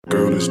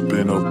Girl, it's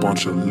been a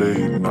bunch of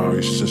late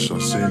nights since I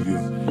seen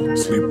you.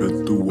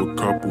 Sleeping through a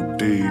couple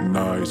day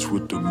nights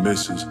with the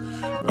missus.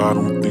 I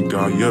don't think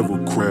I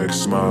ever crack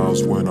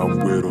smiles when I'm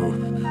with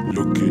her.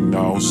 Looking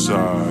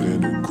outside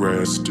and the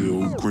grass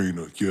still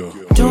greener, yeah.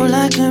 Don't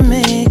like her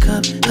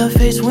makeup, her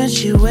face when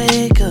she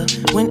wake up.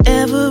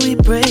 Whenever we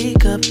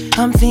break up,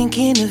 I'm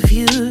thinking of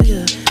you,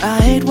 yeah. I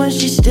hate when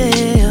she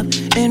stay up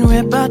and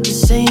rap out the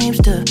same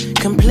stuff,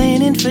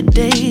 complaining for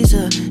days,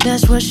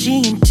 that's what she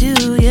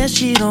into, yeah.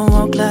 She don't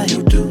walk like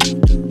you do,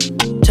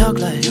 talk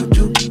like you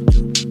do.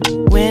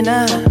 When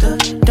I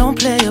don't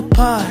play a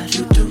part,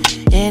 you do,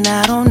 and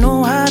I don't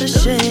know how to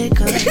shake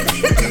her.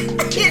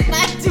 You're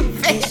not too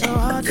fast.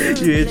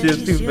 You hit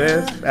yours too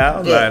fast? I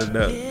don't know how to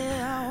know.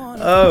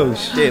 Oh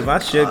shit, my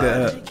sugar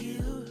up.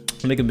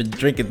 Nigga been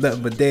drinking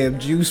nothing but damn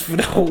juice for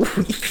the whole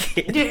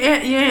weekend.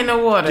 You ain't no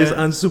water. Just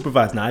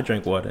unsupervised. Nah, I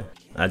drank water.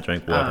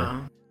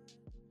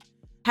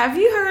 Have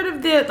you heard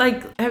of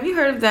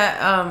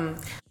that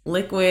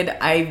liquid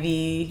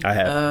IV? I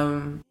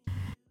have.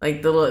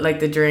 Like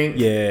the drink.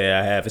 Yeah,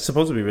 I have. It's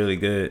supposed to be really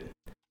good.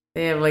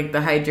 They have like the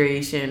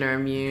hydration or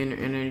immune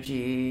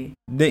energy.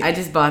 I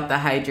just bought the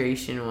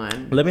hydration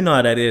one. Let me know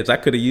how that is. I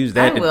could have used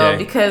that today. I will,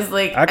 because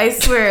like I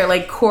swear,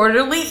 like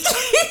quarterly.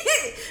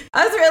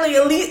 I swear, like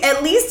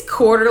at least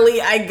quarterly,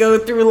 I go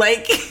through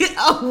like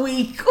a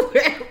week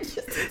where I'm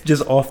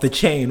just off the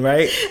chain,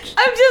 right?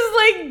 I'm just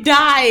like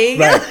dying.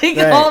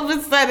 Right. All of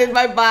a sudden,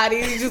 my body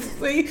is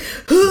just like.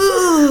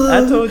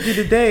 I told you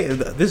today.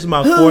 This is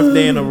my 4th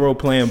day in a row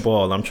playing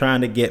ball. I'm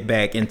trying to get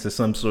back into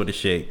some sort of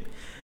shape.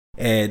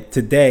 And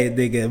today,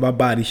 nigga, my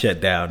body shut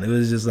down. It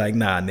was just like,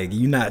 nah, nigga,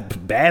 you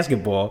not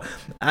basketball.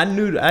 I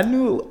knew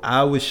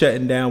I was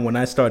shutting down when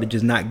I started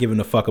just not giving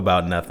a fuck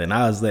about nothing.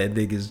 I was letting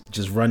niggas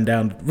just run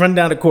down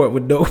the court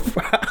with no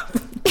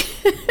problem.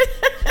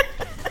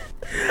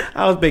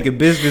 I was making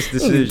business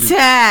decisions.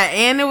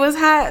 And it was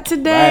hot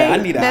today. Right,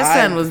 I need that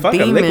sun was fuck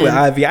beaming. A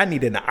liquid IV. I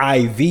need an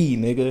IV,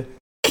 nigga.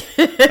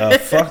 A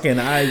fucking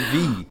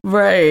IV.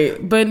 Right.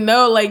 But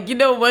no, like,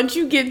 once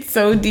you get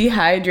so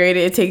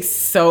dehydrated, it takes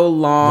so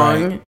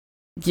long.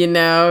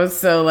 Right.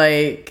 So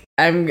like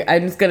I'm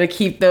just gonna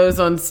keep those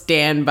on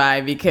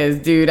standby because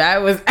dude, I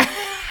was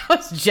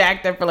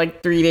jacked up for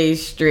like 3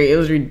 days straight. It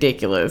was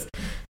ridiculous.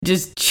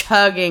 Just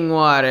chugging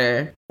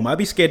water. I'd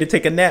be scared to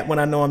take a nap when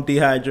I know I'm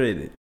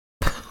dehydrated.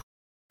 I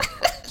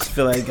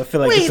feel like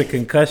it's a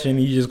concussion.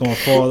 You just gonna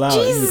fall out.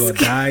 You gonna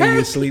die in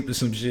your sleep or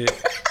some shit.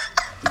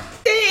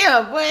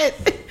 Damn,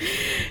 what?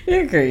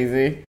 You're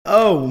crazy.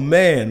 Oh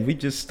man, we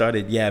just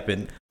started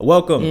yapping.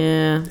 Welcome.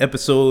 Yeah.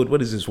 Episode,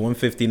 what is this,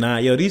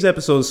 159? Yo, these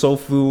episodes so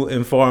few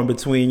and far in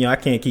between. Yo, I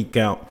can't keep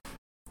count.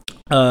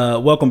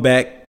 Welcome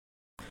back.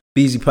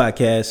 Beezy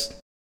Podcast.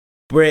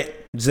 Brett,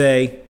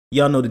 Zay,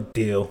 y'all know the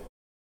deal.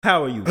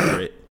 How are you,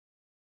 Brett?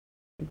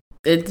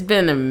 It's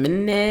been a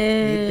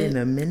minute.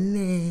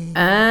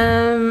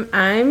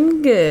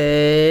 I'm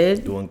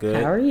good. Doing good.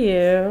 How are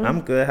you?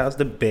 I'm good. How's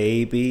the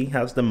baby?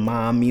 How's the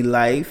mommy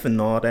life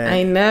and all that?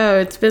 I know.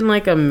 It's been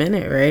like a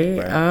minute,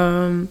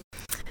 right?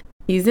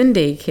 He's in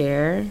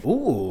daycare.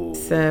 Ooh.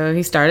 So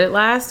he started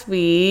last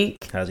week.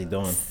 How's he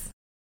doing?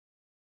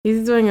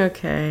 He's doing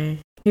okay.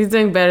 He's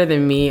doing better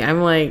than me.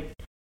 I'm like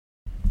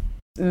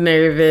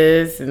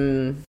nervous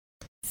and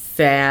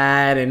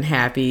sad and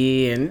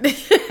happy and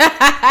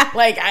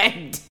like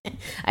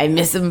I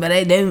miss him but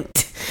I don't.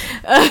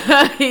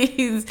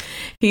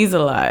 He's a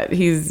lot.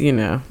 He's he's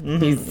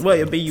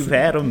well, but you've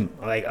had him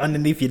like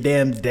underneath your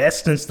damn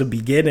desk since the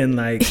beginning.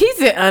 Like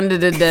he's under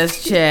the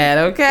desk, Chad.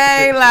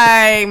 Okay,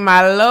 like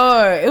my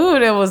lord. Ooh,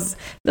 that was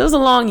a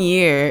long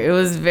year. It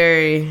was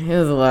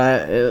a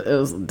lot. It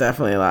was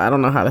definitely a lot. I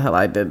don't know how the hell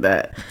I did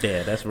that.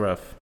 Yeah, that's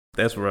rough.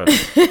 That's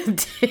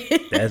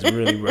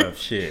really rough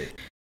shit.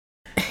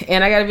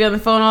 And I gotta be on the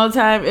phone all the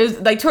time. It was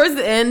like towards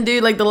the end,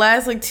 dude, like the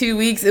last like 2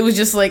 weeks, it was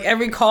just like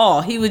every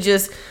call, he would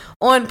just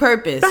on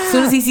purpose. As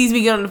soon as he sees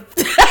me get on the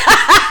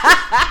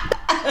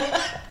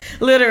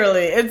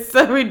literally, it's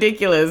so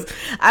ridiculous.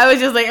 I was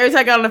just like, every time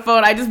I got on the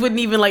phone, I just wouldn't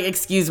even like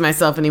excuse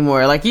myself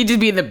anymore. Like he'd just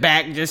be in the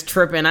back just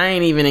tripping. I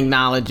ain't even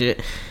acknowledge it.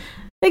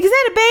 Like, is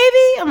that a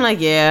baby? I'm like,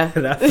 yeah.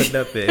 That's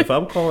enough. If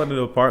I'm calling an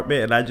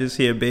apartment and I just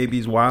hear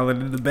babies whining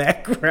in the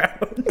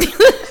background,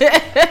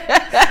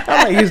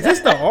 I'm like, is this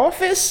the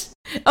office?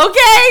 Okay,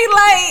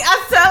 like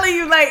I'm telling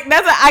you, like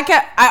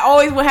I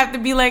always would have to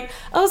be like,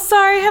 oh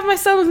sorry, I have my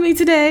son with me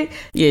today.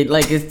 Yeah,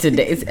 like it's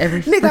today. It's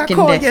every nigga, I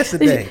called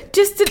yesterday.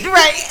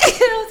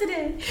 Right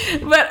today.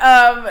 But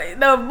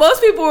no,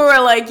 most people were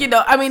like,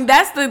 I mean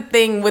that's the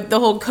thing with the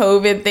whole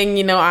COVID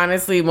thing.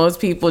 Honestly, most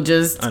people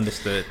just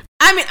understood.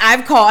 I mean,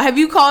 I've called. Have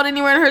you called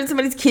anywhere and heard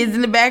somebody's kids in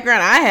the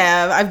background? I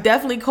have. I've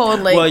definitely called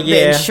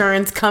the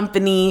insurance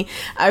company.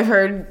 I've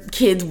heard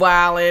kids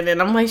wilding,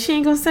 and I'm like, she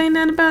ain't gonna say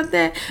nothing about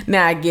that.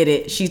 Nah, I get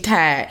it. She's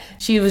tired.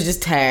 She was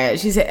just tired.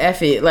 She said,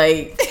 "F it."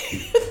 Like,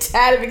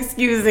 tired of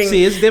excusing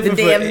the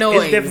damn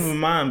noise. It's different from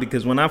mine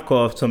because when I've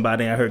called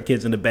somebody, I heard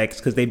kids in the back. It's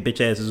because they bitch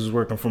asses was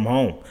working from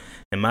home,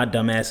 and my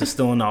dumb ass is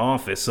still in the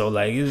office. So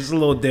like, it's a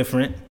little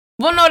different.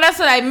 Well, no, that's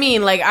what I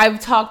mean. Like,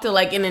 I've talked to,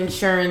 like, an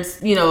insurance,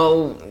 you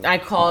know, I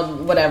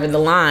called, whatever, the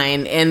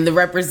line, and the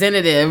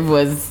representative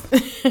was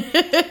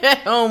at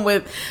home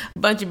with a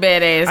bunch of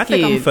badass kids. I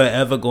think I'm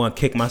forever going to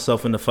kick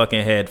myself in the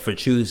fucking head for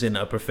choosing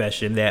a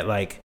profession that,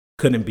 like,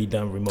 couldn't be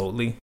done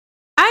remotely.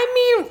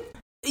 I mean,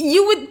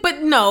 you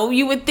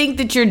would think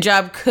that your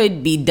job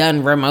could be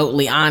done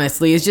remotely,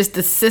 honestly. It's just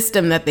the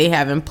system that they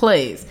have in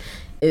place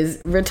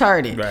is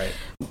retarded. Right.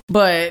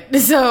 But,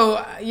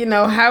 so, you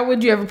know, how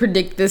would you ever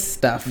predict this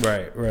stuff?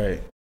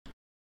 Right.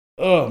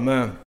 Oh,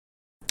 man.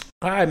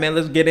 All right, man,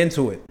 let's get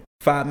into it.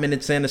 5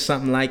 minutes in or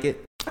something like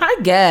it. I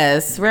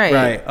guess, right.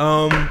 Right.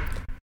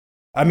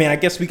 I mean, I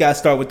guess we got to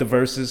start with the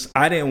verses.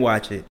 I didn't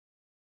watch it.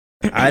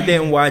 And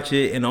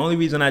the only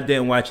reason I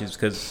didn't watch it is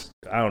because,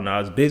 I don't know, I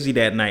was busy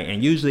that night,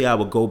 and usually I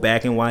would go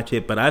back and watch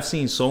it, but I've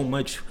seen so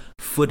much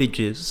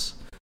footage,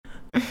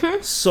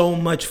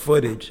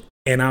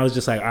 and I was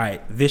just like, all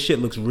right, this shit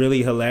looks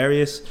really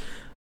hilarious,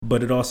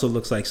 but it also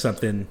looks like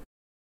something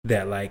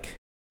that, like,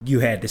 you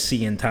had to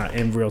see in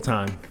real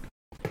time.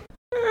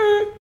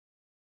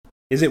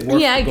 Is it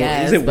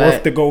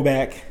worth to go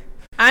back?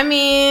 I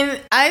mean,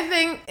 I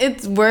think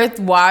it's worth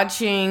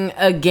watching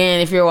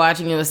again if you're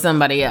watching it with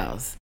somebody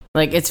else.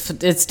 Like,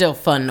 it's still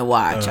fun to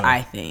watch,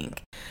 I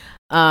think.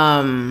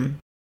 By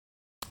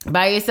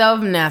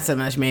yourself, not so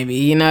much, maybe.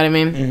 You know what I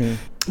mean? Mm-hmm.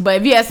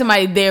 But if you have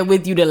somebody there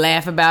with you to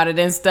laugh about it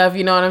and stuff,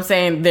 you know what I'm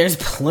saying? There's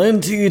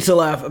plenty to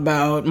laugh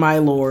about, my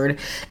lord.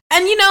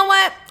 And you know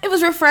what? It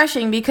was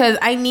refreshing because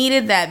I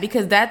needed that,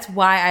 because that's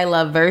why I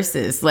love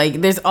verses.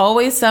 Like, there's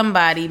always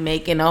somebody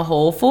making a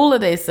whole fool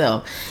of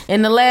themselves.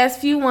 In the last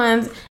few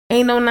ones,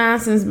 ain't no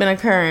nonsense been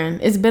occurring.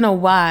 It's been a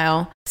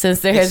while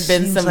since there has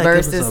been some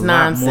versus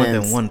nonsense. More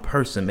than one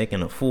person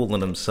making a fool of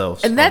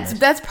themselves. And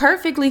that's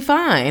perfectly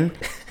fine.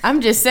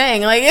 I'm just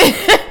saying, like,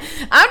 it's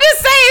been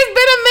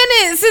a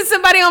minute since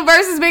somebody on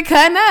Versus been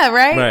cutting up,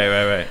 right?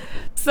 Right.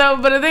 So,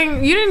 but the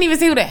thing, you didn't even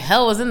see who the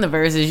hell was in the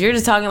Versus. You're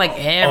just talking like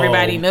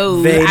everybody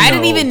knows. I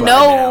didn't even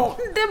know.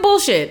 They're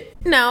bullshit.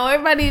 No,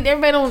 everybody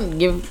don't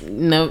give,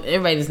 no,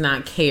 everybody does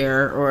not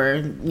care or,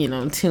 you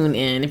know, tune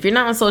in. If you're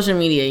not on social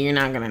media, you're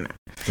not gonna know.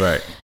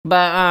 Right.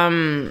 But,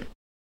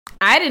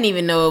 I didn't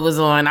even know it was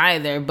on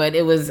either, but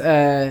it was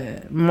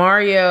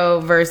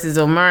Mario versus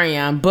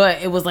Omarion,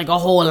 but it was like a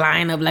whole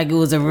lineup, like it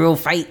was a real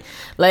fight.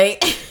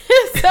 Like,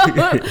 so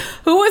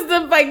who was the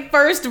like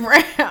first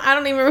round? I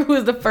don't even remember who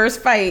was the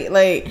first fight.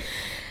 Like,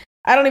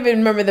 I don't even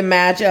remember the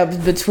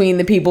matchups between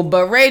the people,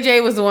 but Ray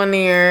J was the one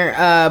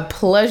there.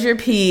 Pleasure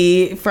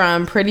P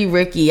from Pretty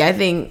Ricky, I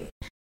think.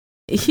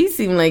 He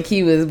seemed like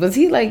he was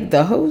he like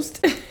the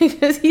host?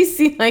 Because he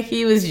seemed like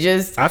he was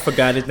just... I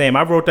forgot his name.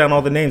 I wrote down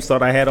all the names,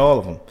 thought I had all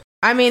of them.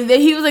 I mean,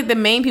 he was like the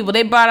main people.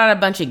 They brought out a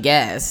bunch of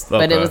guests,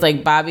 but it was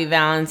like Bobby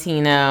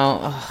Valentino.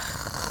 Ugh.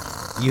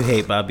 You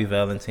hate Bobby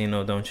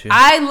Valentino, don't you?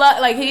 I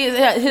love, like,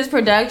 his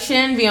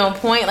production be on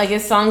point. Like,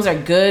 his songs are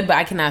good, but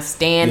I cannot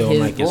stand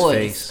his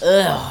voice.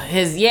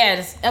 His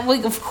face.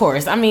 Of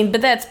course. I mean,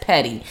 but that's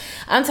petty.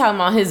 I'm talking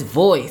about his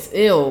voice.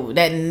 Ew,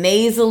 that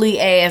nasally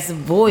ass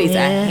voice.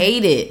 Yeah. I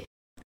hate it.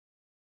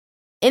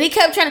 And he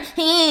kept trying to,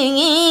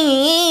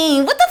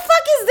 what the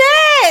fuck is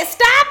that?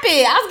 Stop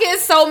it. I was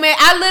getting so mad.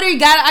 I literally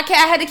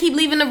I had to keep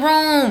leaving the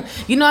room.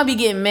 You know, I be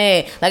getting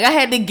mad. Like, I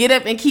had to get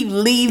up and keep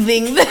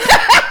leaving the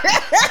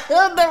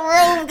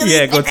room.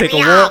 Yeah, go take a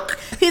walk.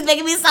 He's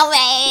making me so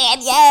mad.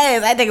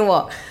 Yes, I take a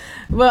walk.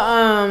 But,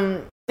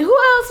 who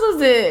else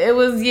was it? It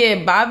was,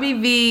 Bobby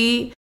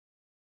V.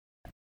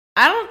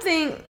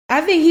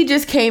 I think he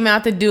just came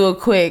out to do a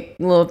quick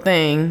little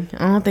thing.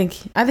 I think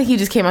he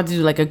just came out to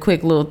do like a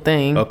quick little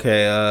thing.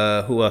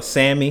 Okay, who else?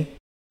 Sammy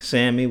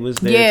was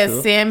there. Yeah,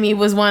 too. Sammy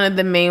was one of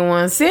the main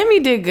ones. Sammy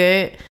did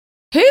good.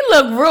 He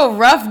looked real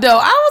rough though.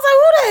 I was like,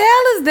 who the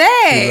hell is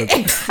that?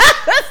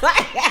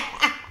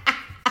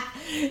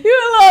 You're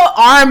a little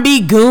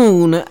R&B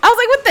goon. I was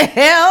like, what the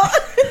hell?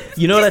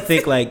 You know what I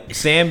think? Like,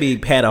 Sammy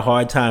had a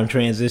hard time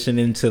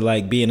transitioning to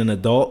like being an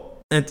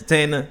adult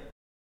entertainer.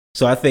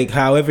 So I think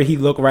however he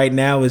look right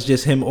now is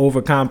just him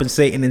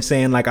overcompensating and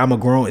saying like,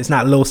 it's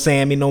not Lil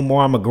Sammy no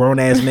more. I'm a grown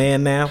ass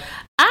man now.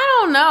 I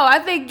don't know. I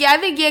think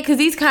because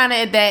he's kind of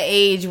at that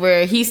age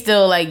where he's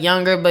still like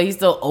younger, but he's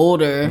still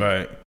older.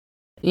 Right.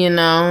 You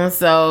know,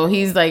 so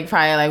he's like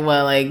probably like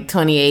what, like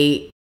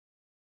 28.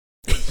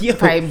 Yo,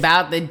 probably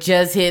about to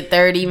just hit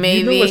 30 maybe.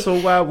 You know what's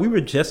so wild? We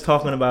were just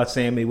talking about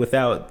Sammy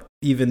without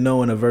even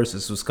knowing a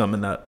Versus was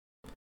coming up.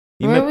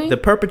 You remember the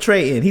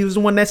perpetrating? He was the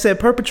one that said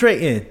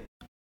perpetrating.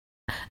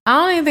 I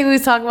don't even think we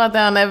was talking about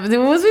that on that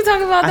episode. Was we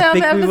talking about that on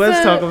that episode? I think we was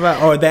talking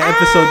about, that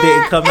episode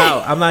didn't come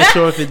out. I'm not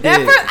sure if it did.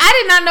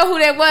 I did not know who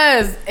that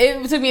was.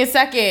 It took me a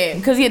second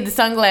because he had the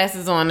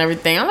sunglasses on and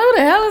everything. I'm like, who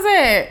the hell is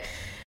that?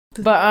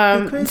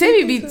 But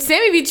Sammy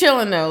be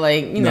chilling though.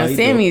 Like, you know,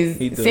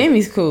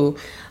 Sammy's cool.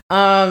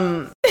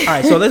 All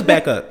right, so let's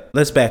back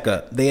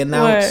up. They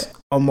announced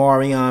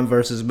Omarion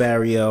versus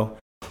Mario.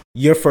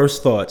 your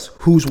first thoughts.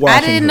 Who's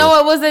watching? I didn't know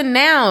it was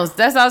announced.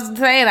 That's what I was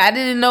saying. I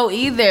didn't know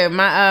either.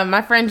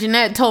 My friend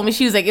Jeanette told me,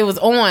 she was like, it was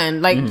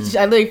on. Like,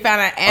 I literally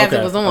found out as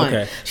it was on.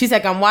 Okay. She's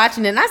like, I'm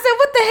watching it. And I said,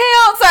 what the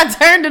hell? So I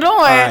turned it on.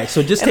 All right.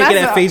 So just take it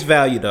at face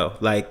value, though.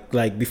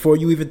 Like before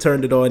you even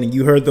turned it on and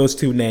you heard those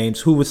two names,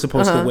 who was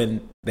supposed to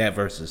win that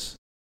versus?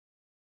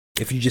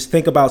 If you just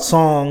think about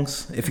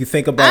songs, I'm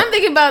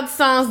thinking about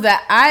songs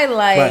that I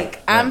like. Right.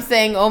 I'm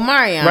saying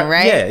Omarion,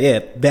 right? Yeah.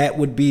 That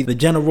would be the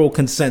general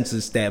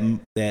consensus that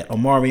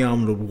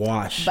Omarion would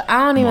wash. But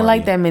I don't even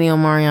like that many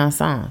Omarion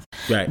songs.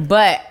 Right.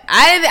 But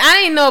I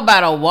didn't know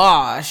about a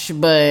wash,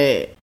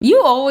 but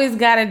you always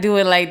gotta do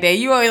it like that.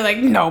 You always like,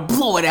 no,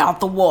 blow it out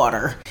the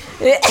water.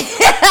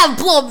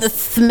 Blow up the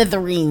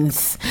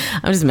smithereens.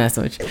 I'm just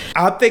messing with you.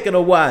 I'm thinking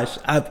a wash.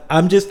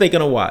 I'm just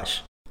thinking a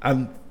wash.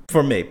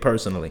 For me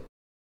personally.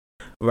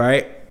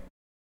 Right?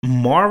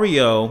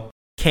 Mario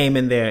came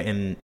in there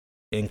and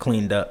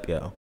cleaned up,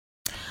 yo.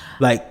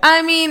 Like,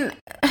 I mean,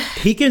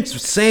 he can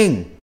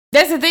sing.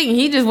 That's the thing.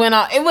 He just went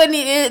off.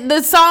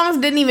 The songs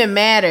didn't even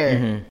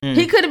matter.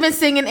 He could have been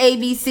singing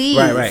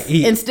ABCs, right.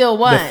 And still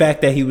won. The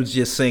fact that he was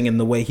just singing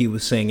the way he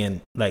was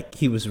singing, like,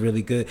 he was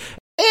really good.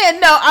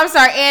 And no, I'm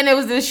sorry. And it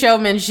was the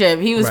showmanship.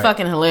 He was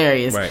fucking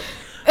hilarious. Right.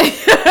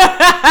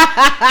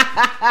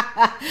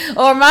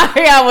 Or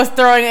Mario was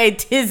throwing a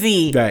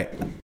tizzy. Right.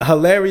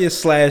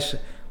 Hilarious /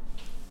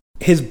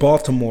 his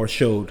Baltimore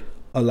showed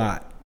a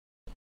lot.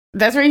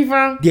 That's where he's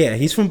from? Yeah,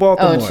 he's from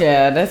Baltimore. Oh,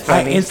 yeah, that's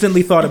funny. I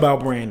instantly thought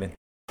about Brandon.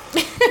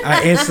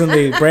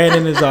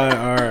 Brandon is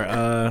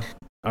our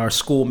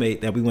schoolmate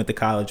that we went to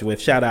college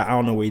with. Shout out, I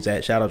don't know where he's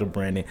at. Shout out to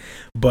Brandon.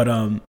 But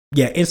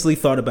instantly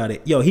thought about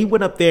it. Yo, he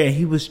went up there and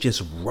he was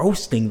just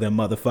roasting them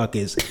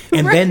motherfuckers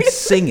and then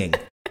singing.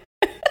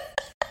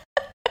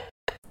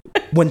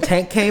 When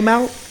Tank came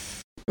out,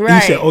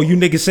 he said, "Oh, you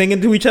niggas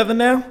singing to each other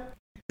now?"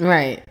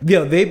 Right.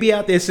 Yo, they be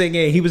out there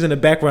singing. He was in the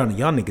background. And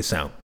y'all niggas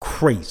sound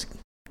crazy.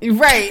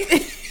 Right.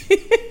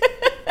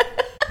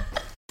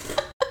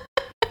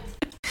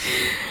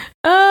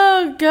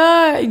 Oh,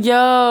 God.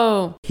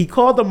 Yo. He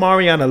called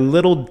Omarion a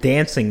little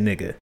dancing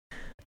nigga.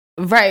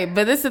 Right.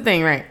 But this is the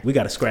thing, right? We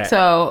got to scrap.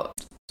 So.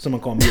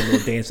 Someone called me a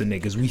little dancing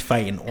niggas. We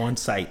fighting on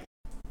site.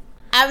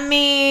 I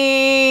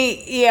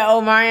mean, yeah,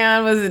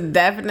 Omarion was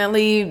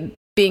definitely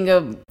being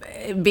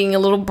a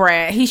little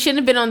brat. He shouldn't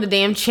have been on the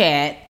damn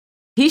chat.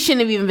 He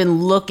shouldn't have even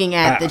been looking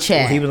at the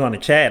chat. Well, he was on the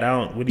chat.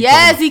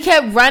 He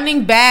kept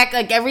running back.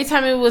 Like every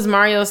time it was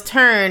Mario's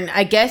turn,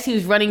 I guess he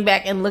was running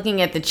back and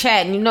looking at the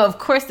chat. And of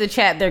course, the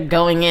chat, they're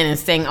going in and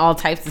saying all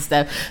types of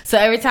stuff. So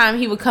every time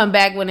he would come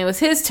back when it was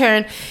his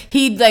turn,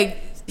 he'd like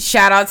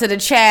shout out to the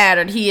chat,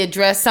 or he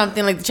addressed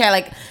something like the chat,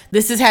 like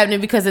this is happening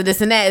because of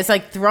this and that. It's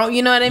like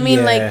you know what I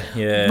mean?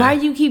 Why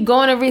you keep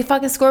going over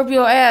fucking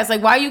Scorpio ass?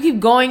 Like why you keep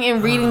going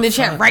and reading the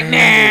chat right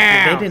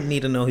now? They didn't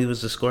need to know he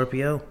was a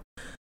Scorpio.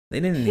 They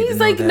didn't need He's to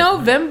know like that.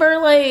 November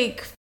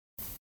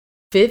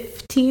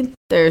 15th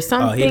or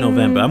something. Oh, he's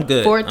November. I'm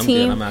good.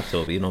 14th. I'm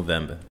October. He's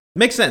November.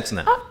 Makes sense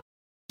now.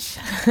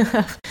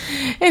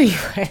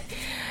 Anyway,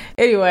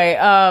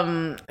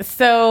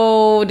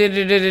 so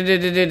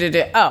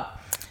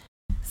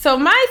so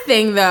my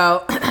thing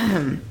though,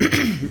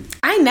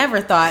 I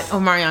never thought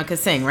Omarion could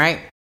sing,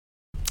 right?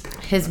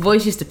 His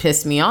voice used to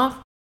piss me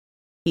off.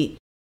 He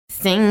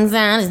sings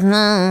out his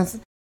lungs.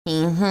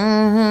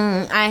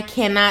 I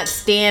cannot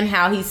stand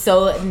how he's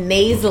so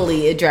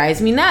nasally. It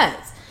drives me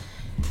nuts.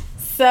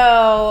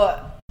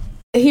 So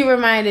he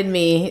reminded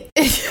me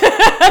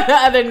the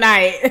other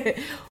night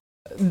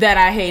that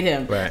I hate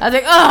him. Right. I was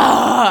like,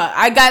 oh,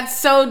 I got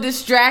so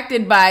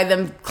distracted by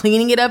them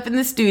cleaning it up in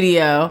the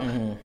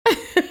studio.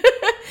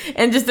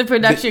 And just the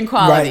production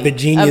quality. Right, the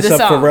genius of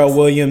Pharrell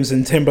Williams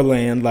and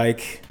Timberland,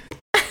 like.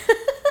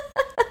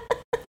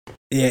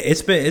 Yeah,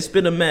 it's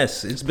been a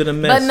mess. It's been a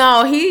mess. But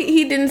no,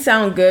 he didn't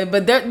sound good.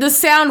 But the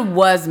sound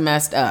was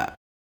messed up.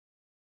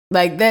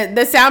 Like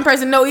the sound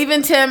person. No,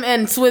 even Tim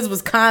and Swizz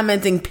was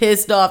commenting,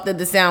 pissed off that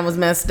the sound was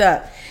messed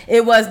up.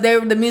 It was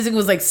the music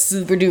was like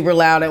super duper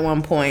loud at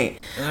one point.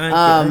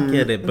 I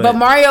get it, but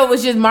Mario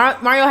was just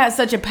Mario has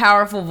such a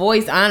powerful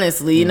voice.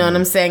 Honestly, you know what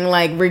I'm saying.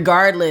 Like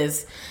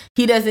regardless,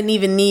 he doesn't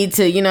even need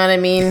to. You know what I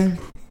mean.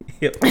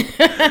 Yo.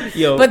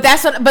 But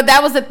that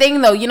was the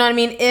thing though. You know what I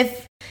mean.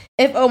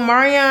 If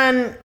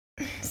Omarion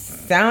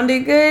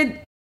sounded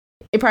good,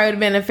 it probably would have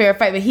been a fair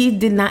fight, but he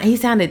did not. He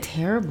sounded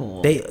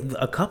terrible.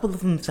 A couple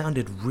of them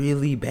sounded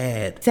really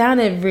bad.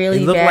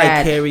 It looked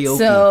like karaoke.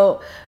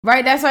 So,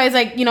 right, that's why it's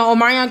like,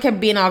 Omarion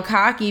kept being all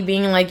cocky,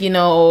 being like,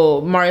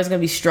 Mario's going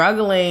to be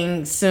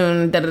struggling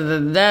soon,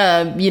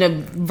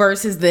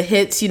 versus the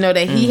hits,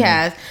 that he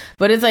has.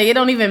 But it's like, it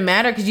don't even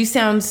matter because you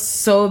sound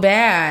so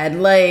bad.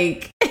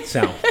 Like,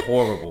 sound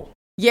horrible.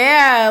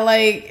 Yeah,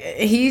 like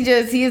he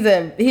has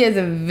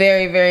a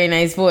very, very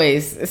nice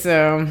voice.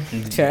 So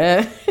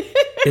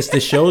it's the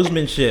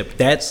showsmanship.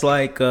 That's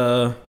like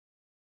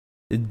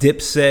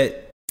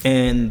Dipset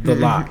and the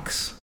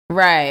Lox.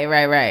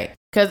 Right.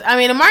 Because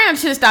Omarion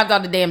should have stopped all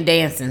the damn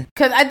dancing.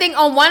 Because I think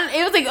I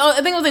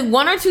think it was like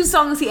one or two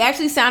songs he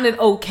actually sounded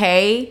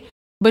okay.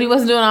 But he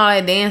wasn't doing all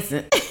that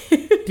dancing.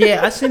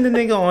 Yeah, I seen the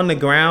nigga on the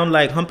ground,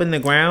 like humping the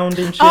ground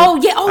and shit. Oh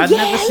yeah, I've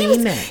never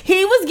seen that.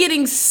 He was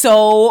getting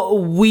so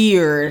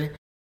weird.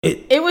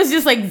 It was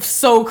just like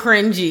so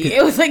cringy.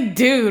 It was like,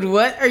 dude,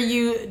 what are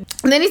you?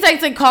 And then he's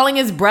like calling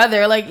his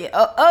brother, like,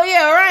 oh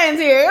yeah, Ryan's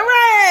here,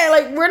 Ryan.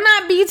 Like, we're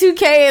not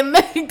B2K, and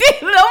like, dude,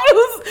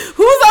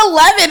 who's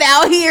 11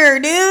 out here,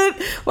 dude?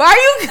 Why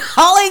are you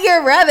calling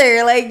your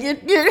brother? Like,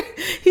 you're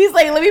he's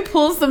like, let me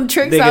pull some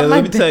tricks out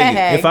my bag. Tell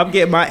you, if I'm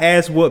getting my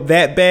ass whooped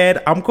that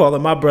bad, I'm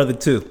calling my brother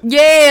too.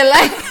 Yeah,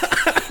 like.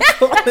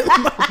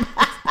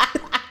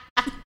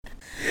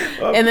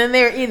 And then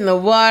they were eating the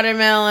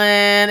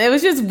watermelon. It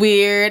was just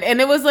weird.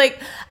 And it was like,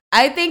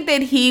 I think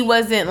that he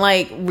wasn't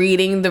like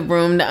reading the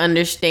room to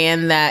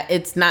understand that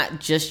it's not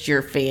just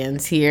your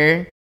fans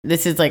here.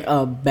 This is like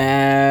a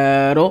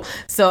battle.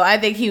 So I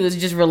think he was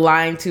just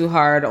relying too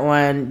hard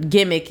on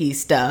gimmicky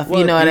stuff. Well,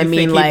 you know what I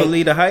mean? Think like, he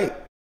believed the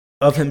hype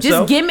of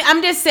himself.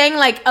 I'm just saying,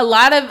 like, a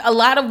lot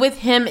of with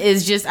him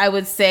is just, I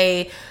would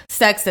say,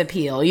 sex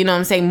appeal. You know what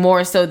I'm saying?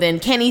 More so than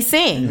can he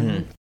sing?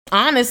 Mm-hmm.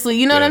 Honestly,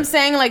 you know what I'm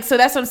saying? Like, so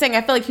that's what I'm saying.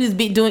 I feel like he was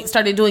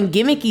started doing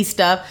gimmicky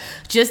stuff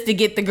just to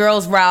get the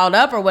girls riled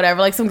up or whatever.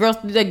 Like the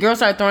girls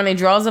started throwing their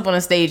drawers up on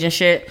the stage and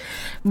shit.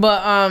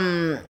 But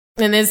and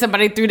then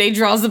somebody threw their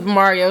drawers up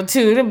Mario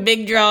too. The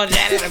big draws,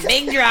 the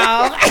big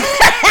draws.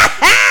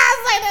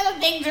 It's like the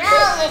big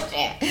draws and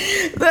shit.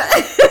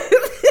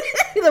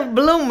 The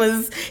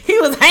bloomers, he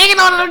was hanging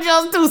on to them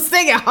drawers too,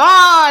 singing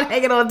hard,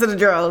 hanging on to the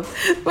drawers.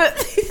 But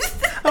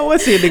I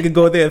want to see a nigga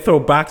go there and throw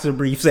boxer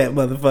briefs at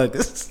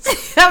motherfuckers.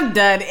 I'm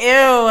done.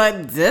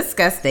 Ew,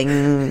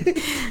 disgusting.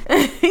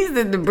 He's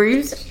in the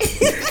briefs.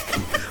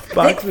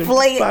 Boxer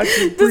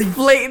just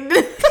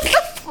blatant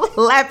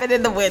flapping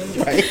in the wind.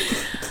 Right.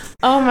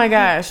 Oh my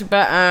gosh.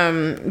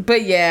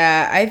 But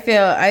yeah, I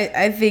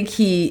think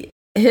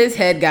his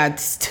head got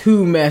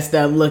too messed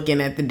up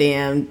looking at the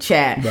damn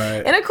chat.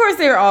 Right. And of course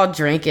they were all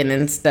drinking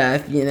and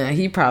stuff. You know,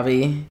 he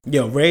probably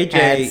Ray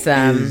J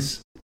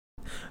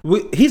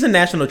he's a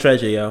national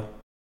treasure, yo.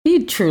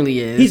 He truly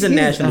is. He's a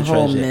national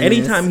treasure. Menace.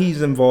 Anytime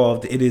he's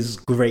involved, it is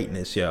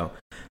greatness, yo.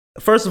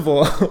 First of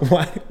all,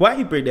 why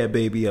you bring that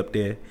baby up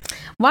there?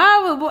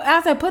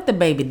 I said, put the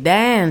baby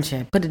down,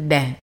 Chad. Put it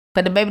down.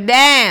 Put the baby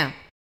down.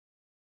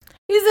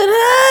 He said,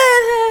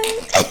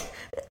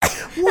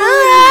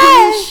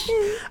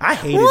 I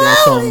hated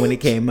that song when it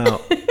came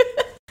out.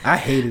 I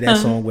hated that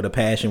song with a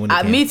passion when it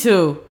came out. Me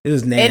too. It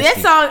was nasty. And that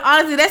song,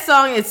 honestly, that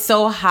song is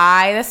so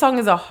high. That song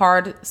is a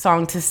hard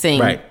song to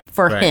sing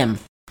for him.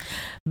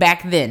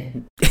 Back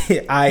then, with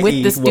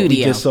the studio, what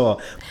we just saw.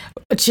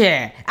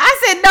 Chair. I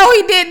said no,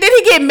 he did. Did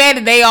he get mad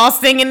that they all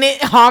singing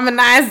it,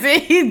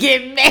 harmonizing? He's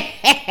getting mad.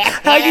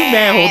 How you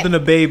mad holding a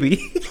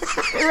baby?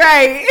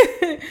 Right,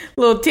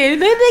 little titty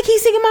baby. They keep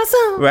singing my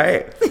song.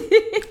 Right.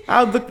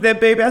 I looked at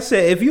that baby. I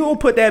said, if you don't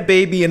put that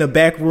baby in a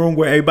back room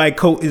where everybody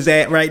coat is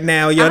at right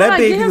now, yo, that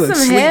baby looks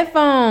some sleep.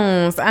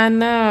 Headphones. I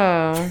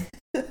know.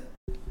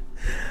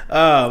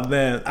 Oh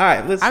man! All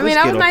right, let's. I mean,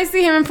 that was nice to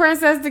see him and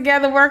Princess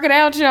together. Work it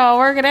out, y'all.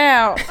 Work it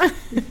out.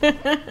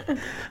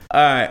 All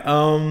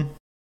right.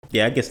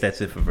 Yeah, I guess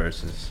that's it for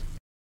verses.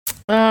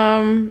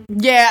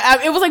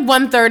 Yeah, it was like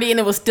 1:30 and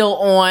it was still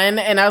on,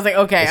 and I was like,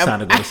 okay, I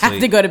have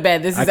to go to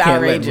bed. This is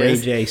outrageous. Let Ray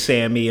J,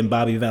 Sammy, and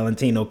Bobby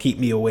Valentino keep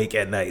me awake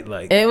at night.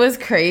 Like, it was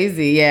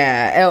crazy.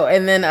 Yeah. Oh,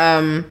 and then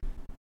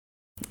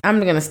I'm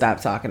gonna stop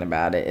talking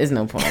about it. It's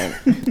no point.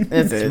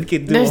 That's it. We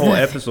could do a whole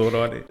episode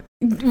on it.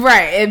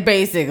 Right,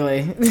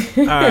 basically.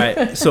 All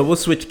right, so we'll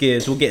switch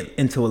gears. We'll get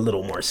into a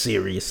little more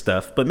serious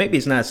stuff, but maybe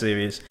it's not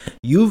serious.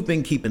 You've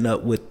been keeping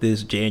up with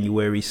this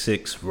January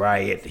 6th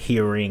riot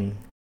hearing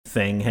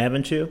thing,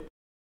 haven't you?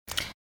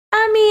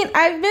 I mean,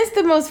 I missed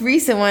the most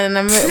recent one, and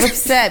I'm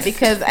upset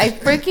because I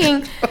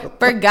freaking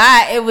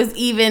forgot it was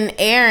even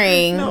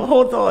airing. No,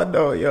 hold on,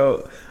 no,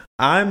 yo.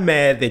 I'm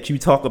mad that you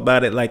talk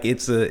about it like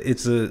it's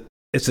a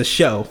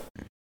show.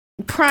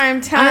 Prime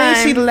time. I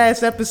didn't see the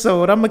last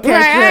episode. I'm gonna catch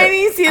up. I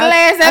didn't see the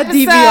last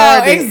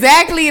episode.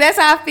 Exactly. That's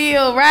how I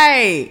feel.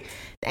 Right.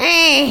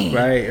 Dang.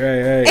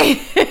 Right.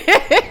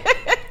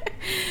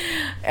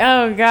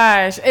 Oh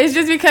gosh. It's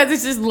just because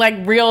it's just like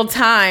real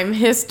time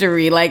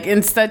history, like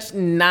in such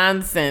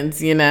nonsense,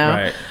 you know.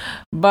 Right.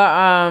 But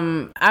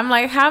I'm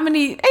like, how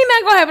many? Ain't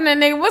not gonna happen to that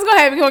nigga. What's gonna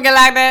happen? He gonna get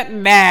like that?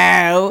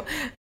 No.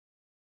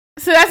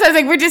 So that's why I was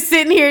like, we're just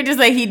sitting here just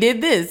like, he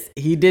did this,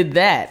 he did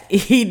that,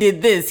 he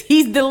did this.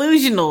 He's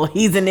delusional.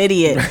 He's an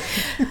idiot.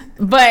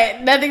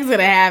 But nothing's going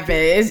to happen.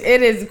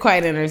 It is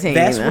quite entertaining.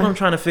 That's what I'm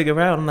trying to figure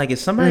out. I'm like,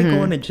 is somebody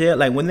going to jail?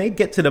 Like, when they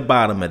get to the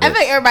bottom of this. I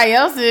think everybody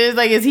else is.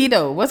 Like, is he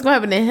though? What's going to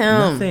happen to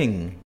him?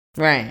 Nothing.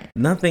 Right.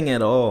 Nothing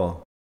at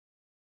all.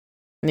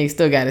 And he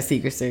still got a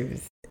Secret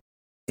Service.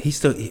 He's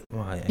still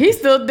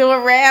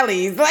doing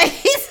rallies. Like,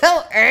 he's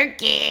so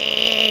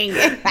irking.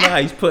 Nah,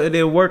 he's putting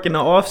in work in the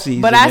off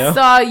season. But I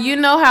saw, you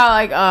know how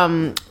like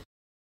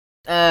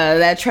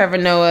that Trevor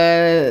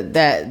Noah,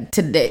 that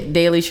Today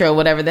Daily Show,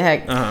 whatever the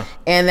heck,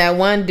 and that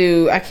one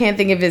dude, I can't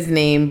think of his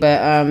name,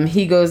 but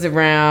he goes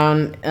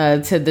around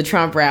to the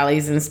Trump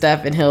rallies and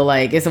stuff, and he'll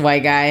like, it's a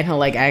white guy, and he'll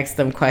like ask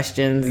them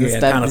questions and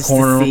stuff, kind of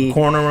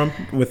corner them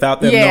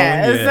without them knowing.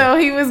 Yeah, so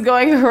he was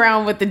going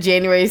around with the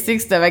January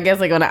 6th stuff, I guess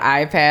like on an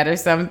iPad or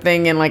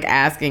something, and like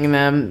asking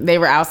them. They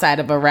were outside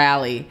of a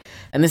rally,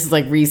 and this is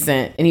like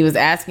recent, and he was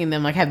asking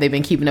them like, have they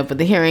been keeping up with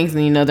the hearings?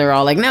 And they're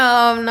all like, no,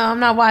 I'm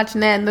not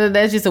watching that. No,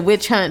 that's just a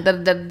witch hunt. Da,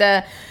 da,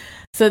 da.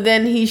 So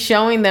then he's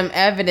showing them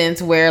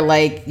evidence where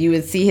like you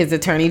would see his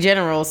attorney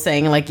general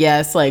saying like,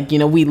 yes, like,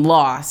 we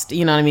lost,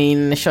 you know what I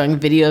mean? Showing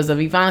videos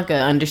of Ivanka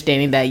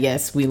understanding that,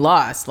 yes, we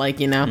lost, like,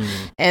 and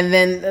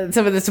then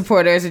some of the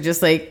supporters are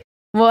just like,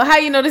 well, how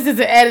this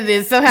isn't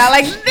edited somehow?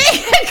 Like,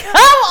 come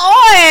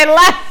on,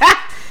 like.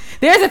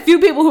 There's a few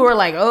people who are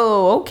like,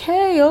 oh,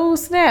 okay, oh,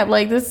 snap.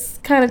 Like, this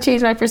kind of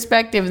changed my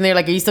perspective. And they're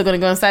like, are you still going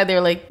to go inside?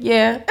 They're like,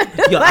 yeah.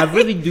 Yo, I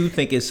really do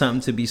think it's something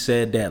to be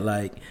said that,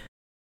 like,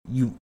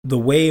 the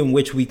way in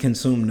which we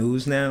consume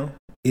news now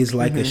is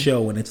like a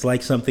show. And it's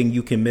like something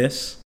you can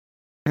miss.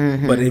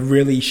 But it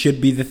really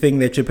should be the thing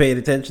that you're paying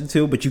attention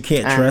to, but you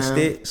can't trust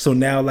it. So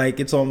now, like,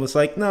 it's almost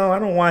like, no, I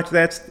don't watch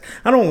that.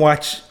 I don't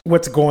watch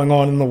what's going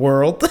on in the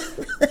world.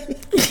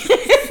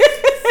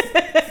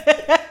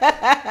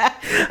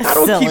 I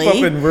don't keep up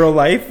in real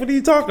life. What are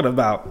you talking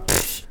about?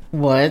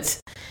 What?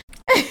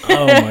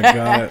 Oh my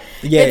god!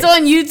 Yeah, it's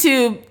on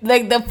YouTube,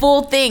 like the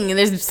full thing, and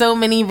there's so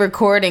many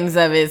recordings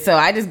of it. So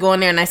I just go in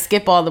there and I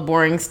skip all the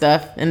boring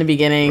stuff in the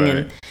beginning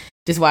and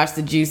just watch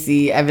the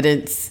juicy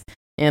evidence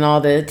and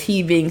all the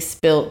tea being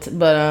spilt.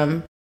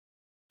 But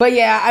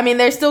yeah, I mean,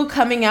 they're still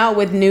coming out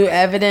with new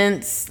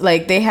evidence.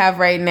 Like they have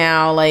right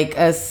now, like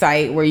a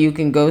site where you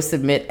can go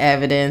submit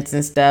evidence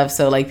and stuff.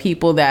 So like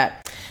people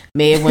that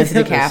may have went to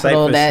the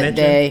Capitol that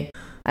day.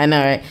 I know,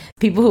 right?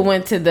 People who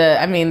went to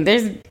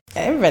there's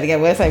everybody got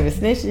a website for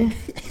snitching.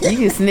 You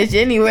can snitch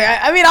anywhere.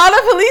 I mean, all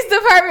the police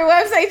department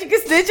websites you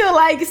can snitch on,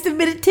 like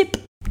submit a tip.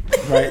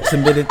 Right,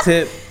 submit a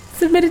tip.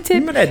 Submit a tip.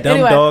 Remember that dumb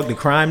dog, the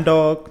crime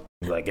dog?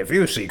 Like, if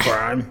you see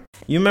crime,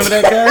 you remember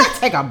that guy?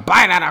 Take a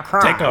bite out of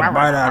crime. Take a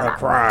bite out of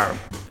crime.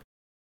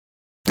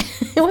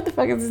 What the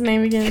fuck is his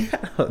name again?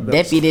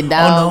 Deputy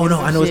Dog. Oh no,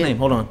 I know his name.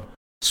 Hold on.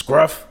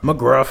 Scruff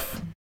McGruff.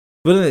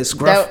 What is it?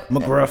 Scruff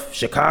McGruff,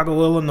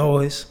 Chicago,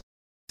 Illinois.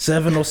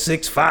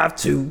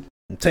 70652.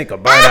 Take a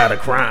bite out of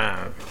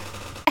crime.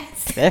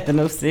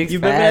 70652. You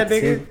remember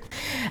that nigga?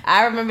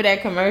 I remember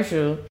that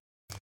commercial.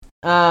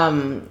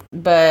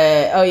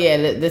 But oh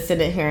yeah, the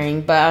Senate hearing.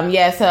 But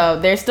yeah, so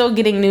they're still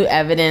getting new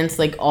evidence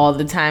like all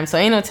the time. So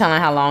ain't no telling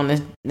how long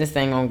this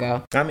thing gonna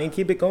go. I mean,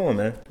 keep it going,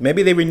 man.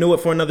 Maybe they renew it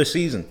for another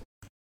season.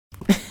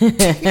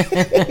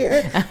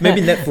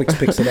 Maybe Netflix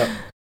picks it up.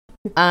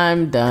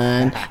 I'm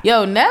done.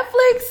 Yo,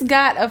 Netflix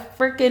got a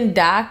freaking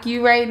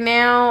docu right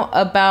now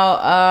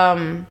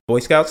about Boy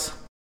Scouts.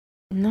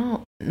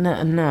 No. I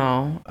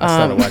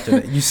started watching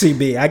it. You see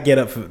me? I get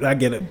up.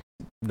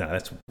 No,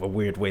 that's a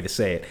weird way to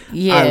say it.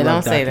 Yeah,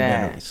 don't say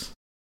that.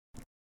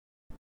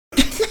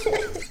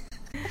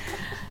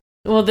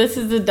 Well, this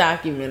is a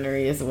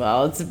documentary as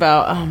well. It's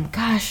about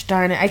gosh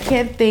darn it, I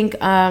can't think.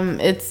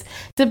 It's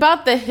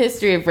about the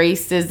history of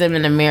racism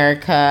in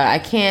America. I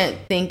can't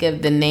think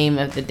of the name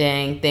of the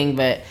dang thing,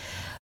 but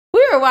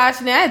we were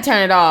watching it. I had to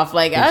turn it off.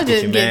 Like I was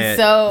just getting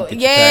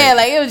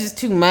like it was just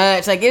too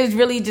much. Like it was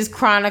really just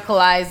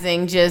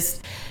chronicalizing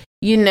just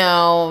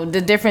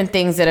the different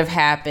things that have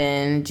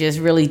happened, just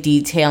really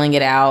detailing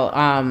it out,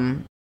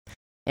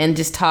 and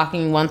just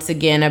talking once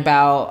again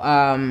about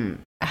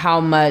how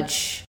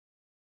much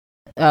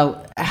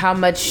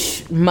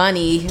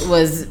money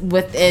was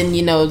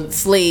within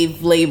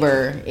slave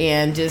labor,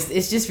 and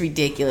it's just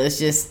ridiculous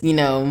just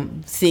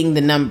seeing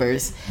the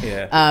numbers,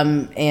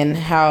 and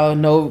how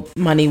no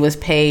money was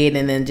paid,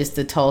 and then just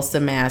the Tulsa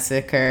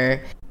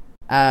massacre.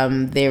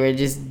 They were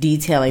just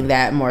detailing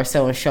that more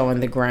so and showing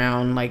the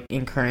ground like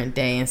in current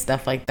day and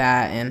stuff like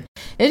that, and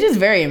it's just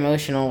very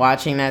emotional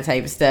watching that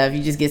type of stuff.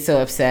 You just get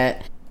so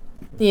upset.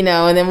 And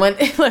then when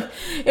it was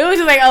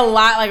just like a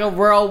lot, like a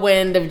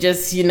whirlwind of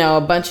just,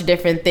 a bunch of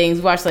different things.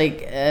 We watched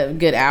like a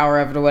good hour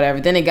of it or whatever.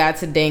 Then it got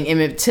to dang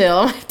Emmett Till.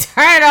 I'm like,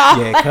 turn it off.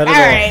 Yeah, cut it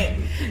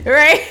off.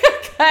 Right.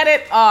 Cut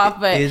it off.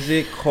 But is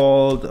it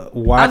called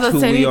Watch Who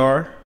We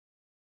Are?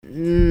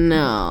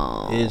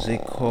 No. Is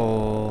it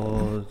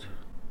called?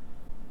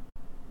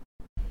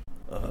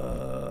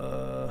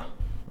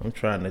 I'm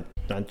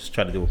just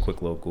trying to do a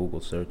quick little Google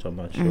search. I'm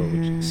not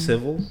sure.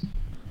 Civil?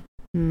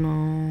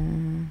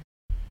 No.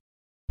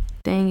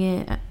 Dang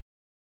it.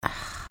 I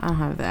don't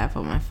have the app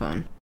on my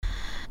phone.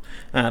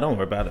 Don't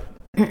worry about it.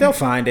 They'll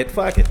find it.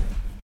 Fuck it.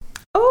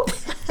 Oh,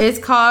 it's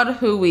called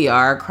Who We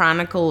Are. A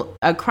chronicle.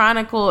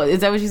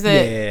 Is that what you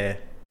said?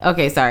 Yeah.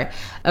 Okay, sorry.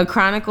 A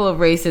Chronicle of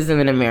Racism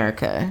in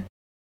America.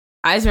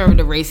 I just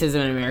remember the racism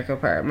in America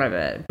part. My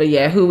bad. But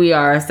yeah, Who We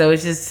Are. So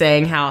it's just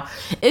saying how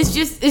it's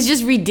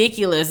just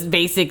ridiculous,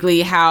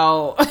 basically,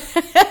 how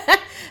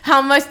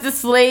how much the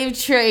slave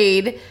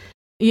trade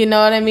You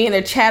know what I mean?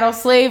 The chattel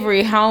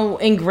slavery, how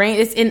ingrained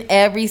it's in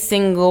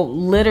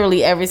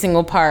literally every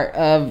single part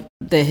of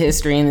the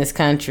history in this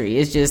country.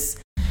 It's just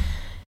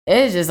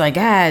like,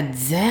 God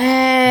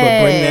dang.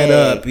 But bring that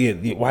up.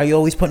 Why are you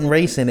always putting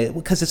race in it?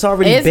 Because it's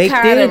already baked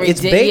in. It's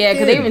baked in. Yeah,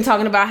 because they've been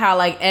talking about how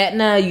like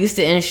Aetna used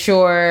to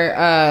insure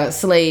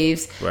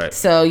slaves. Right.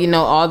 So,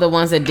 all the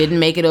ones that didn't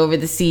make it over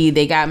the sea,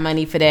 they got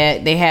money for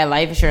that. They had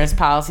life insurance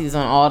policies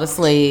on all the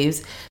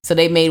slaves. So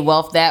they made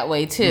wealth that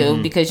way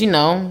too, because,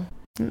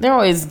 they're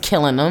always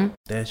killing them.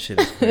 That shit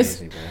is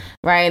crazy, bro.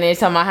 Right, and they're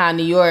talking about how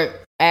New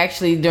York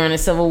actually during the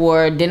Civil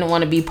War didn't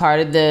want to be part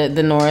of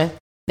the North.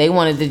 They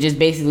wanted to just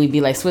basically be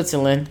like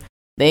Switzerland.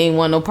 They ain't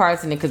want no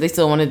parts in it because they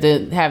still wanted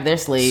to have their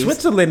slaves.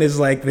 Switzerland is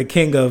like the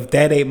king of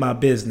that ain't my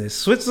business.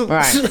 Switzerland.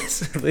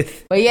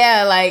 Right. But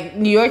yeah, like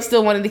New York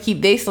still wanted to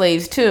keep their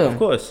slaves too. Of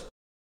course.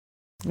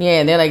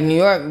 Yeah, they're like New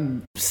York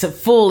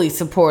fully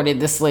supported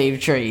the slave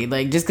trade.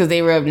 Like just because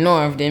they were up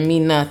north didn't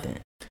mean nothing.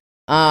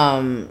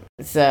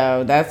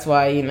 So that's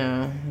why,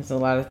 there's a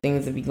lot of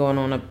things that be going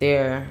on up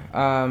there.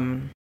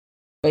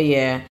 But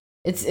yeah,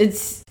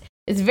 it's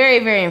very,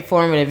 very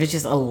informative. It's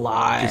just a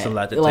lot. Just a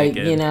lot to take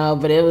in.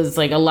 But it was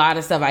like a lot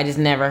of stuff I just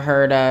never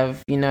heard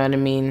of, you know what I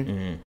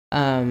mean?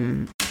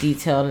 Mm-hmm.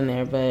 Detailed in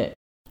there, but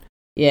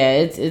yeah,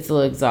 it's a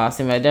little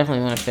exhausting, but I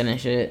definitely want to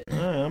finish it. All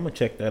right, I'm gonna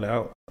check that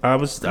out.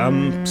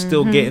 I'm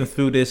still getting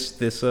through this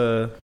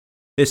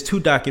there's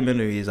 2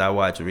 documentaries I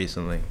watched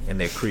recently, and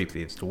they're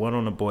creepy. It's the one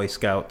on the Boy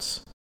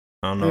Scouts.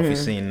 I don't know if you've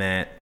seen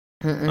that.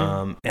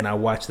 And I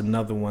watched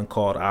another one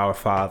called Our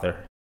Father.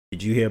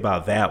 Did you hear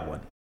about that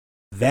one?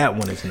 That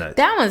one is nuts.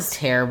 That one's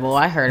terrible.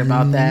 I heard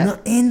about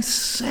that.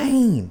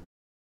 Insane.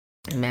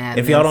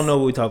 Madness. If y'all don't know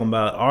what we're talking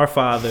about, Our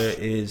Father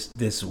is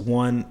this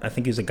one, I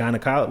think he's a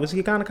gynecologist. Was he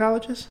a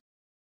gynecologist?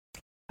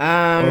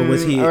 Or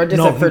was he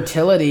a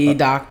fertility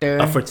doctor?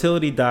 A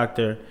fertility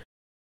doctor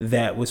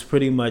that was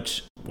pretty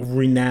much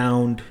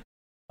renowned,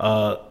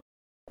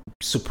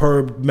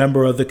 superb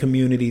member of the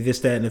community, this,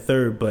 that, and the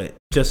third, but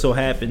just so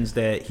happens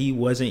that he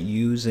wasn't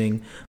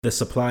using the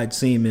supplied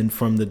semen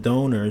from the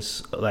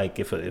donors. Like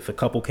if a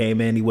couple came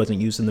in, he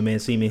wasn't using the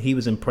man's semen, he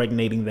was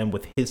impregnating them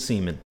with his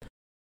semen.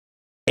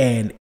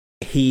 And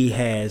he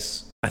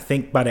has, I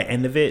think by the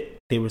end of it,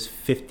 there was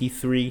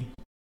 53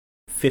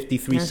 That's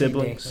siblings.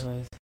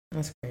 Ridiculous.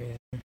 That's crazy.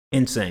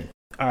 Insane.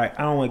 All right,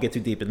 I don't want to get too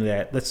deep into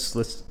that.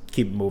 Let's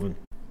keep moving.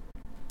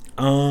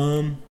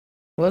 What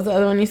was the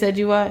other one you said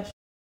you watched?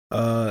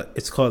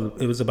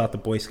 It was about the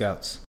Boy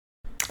Scouts.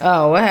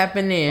 Oh, what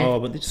happened there? Oh,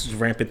 but this is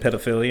rampant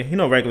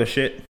pedophilia. Regular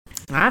shit.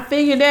 I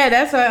figured that.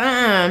 That's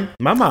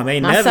My mom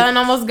ain't never. My son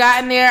almost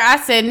got in there. I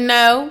said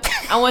no.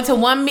 I went to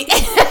one meet.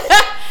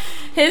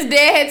 His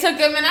dad had took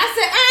him, and I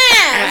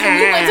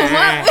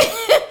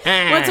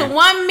said, went to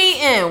one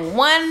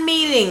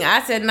meeting.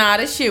 I said, nah,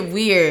 this shit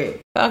weird.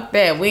 Fuck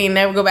that. We ain't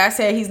never go back. I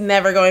said he's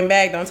never going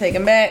back. Don't take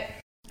him back.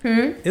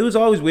 It was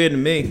always weird to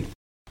me.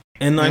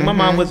 And my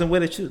mom wasn't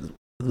with it. She was,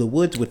 the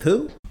woods with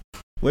who?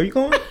 Where you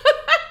going?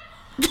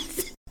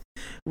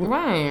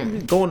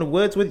 Right. Go in the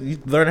woods with you,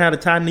 learn how to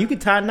tie. You can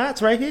tie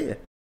knots right here.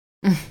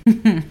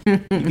 You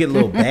get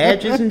little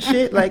badges and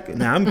shit. Like,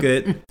 nah, I'm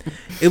good.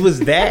 It was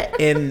that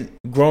and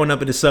growing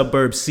up in the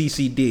suburbs,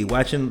 CCD,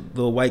 watching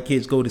little white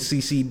kids go to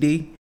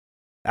CCD.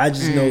 I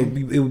just know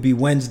it would be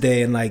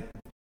Wednesday and like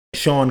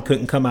Sean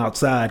couldn't come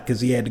outside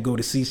because he had to go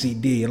to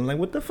CCD. And I'm like,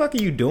 what the fuck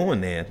are you doing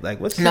there? Like,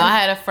 what's that? No, I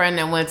had a friend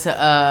that went to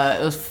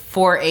it was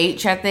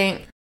 4-H, I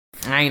think.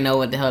 I didn't know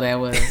what the hell that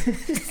was.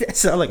 That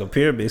sounds like a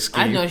pyramid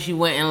scheme. I know she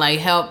went and like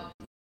helped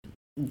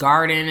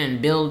garden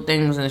and build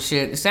things and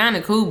shit. It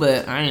sounded cool,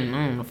 but I don't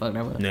know what the fuck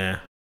that was. Nah,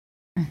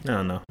 I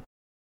don't know.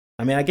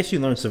 I mean, I guess you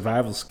learn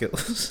survival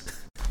skills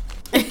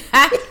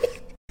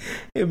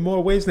in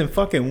more ways than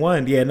fucking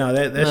one. Yeah, no,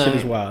 that shit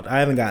is wild. I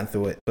haven't gotten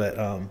through it, but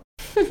I'm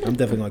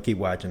definitely gonna keep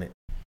watching it.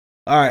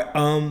 All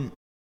right,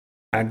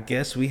 I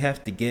guess we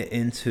have to get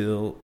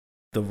into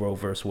the Roe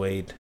vs.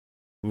 Wade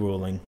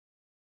ruling.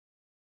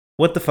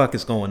 What the fuck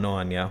is going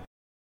on, yo?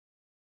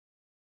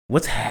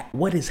 What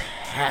is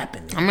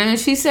happening? I mean,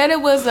 she said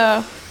it was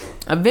a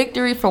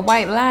victory for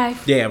white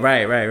life. Yeah,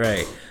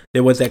 right.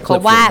 There was that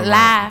clip for white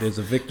life. There's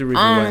a victory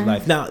for white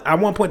life. Now, I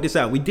want to point this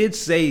out. We did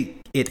say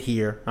it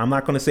here. I'm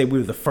not going to say we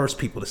were the first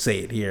people to say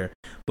it here,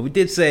 but we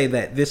did say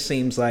that this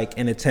seems like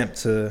an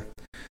attempt to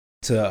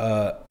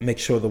make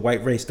sure the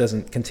white race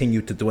doesn't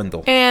continue to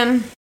dwindle.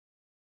 And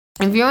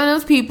if you're one of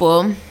those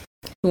people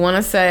who want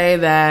to say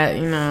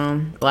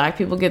that, black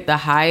people get the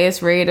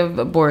highest rate of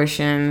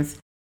abortions,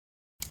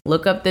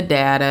 look up the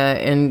data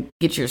and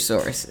get your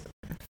source.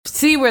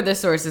 See where the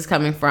source is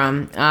coming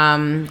from.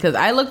 Because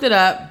I looked it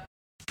up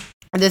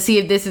to see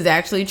if this is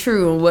actually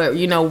true. Where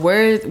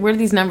are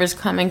these numbers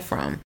coming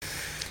from?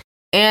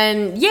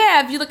 And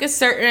yeah, if you look at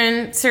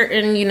certain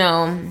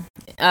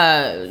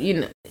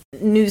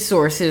news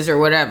sources or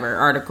whatever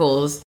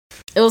articles,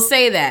 it'll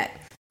say that.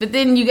 But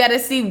then you got to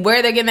see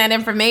where they're getting that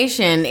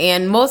information.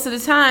 And most of the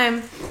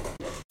time,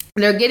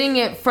 they're getting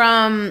it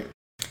from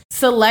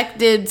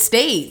selected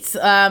states.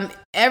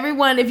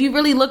 Everyone, if you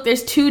really look,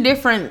 there's two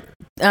different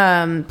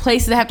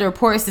places that have to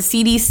report is the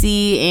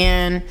CDC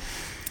and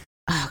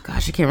oh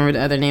gosh, I can't remember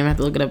the other name. I have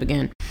to look it up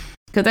again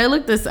because I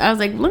was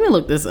like, let me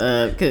look this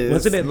up.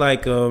 Wasn't it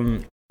like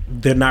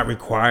they're not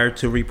required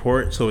to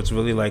report, so it's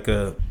really like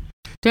a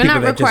they're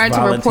not required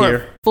to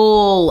report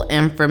full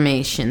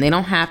information. They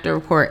don't have to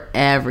report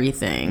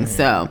everything.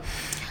 So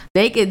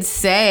they could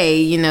say,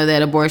 you know,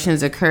 that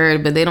abortions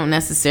occurred, but they don't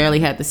necessarily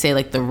have to say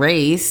like the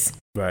race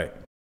right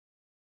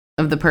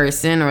of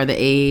the or the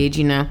age,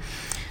 you know.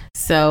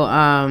 So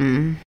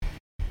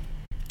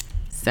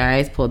sorry,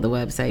 I pulled the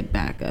website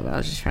back up. I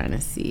was just trying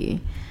to see.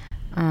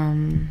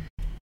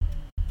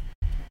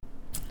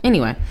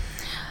 Anyway.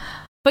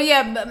 But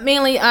yeah, but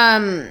mainly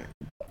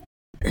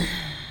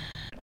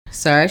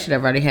sorry, I should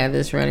have already had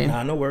this ready.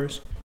 Nah, no worries.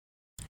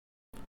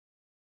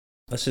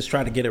 Let's just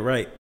try to get it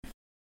right.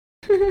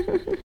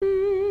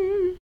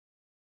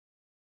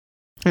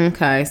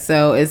 Okay,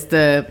 so it's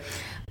the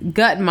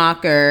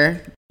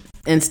Guttmacher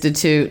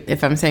Institute,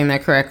 if I'm saying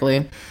that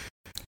correctly.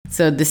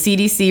 So the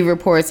CDC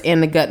reports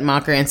and the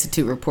Guttmacher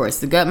Institute reports.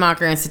 The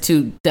Guttmacher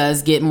Institute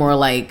does get more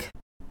like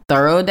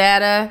thorough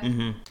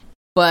data,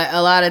 but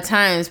a lot of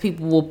times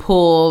people will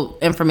pull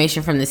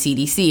information from the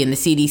CDC, and the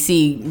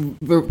CDC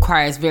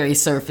requires very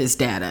surface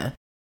data.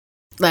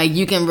 Like,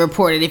 you can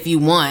report it if you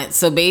want.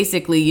 So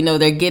basically, you know,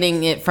 they're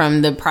getting it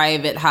from the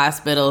private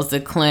hospitals, the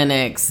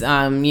clinics,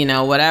 you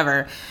know,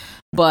 whatever.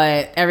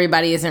 But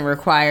everybody isn't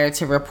required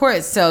to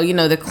report. So, you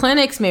know, the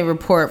clinics may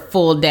report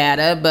full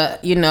data,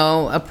 but, you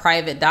know, a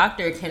private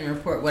doctor can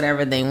report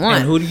whatever they want.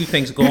 And who do you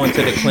think's going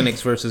to the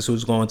clinics versus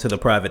who's going to the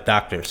private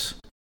doctors?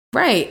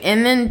 Right.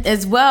 And then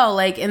as well,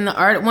 like in the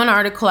one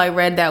article I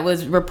read that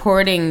was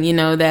reporting, you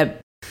know,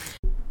 that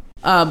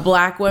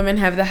black women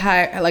have the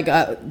high, like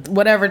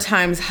whatever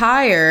times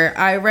higher.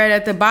 I read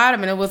at the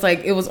bottom and it was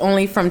like, it was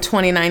only from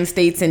 29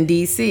 states in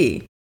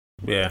DC.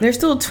 Yeah. There's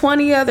still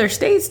 20 other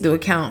states to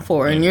account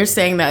for. And you're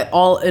saying that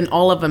in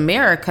all of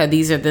America,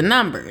 these are the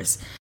numbers.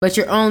 But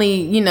you're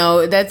only, you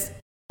know, that's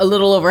a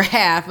little over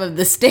half of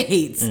the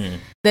states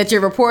that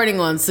you're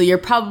reporting on. So you're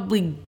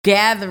probably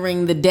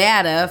gathering the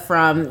data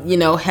from, you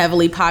know,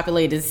 heavily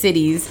populated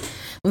cities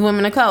with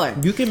women of color.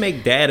 You can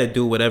make data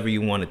do whatever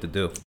you want it to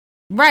do.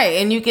 Right,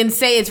 and you can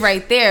say it's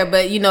right there,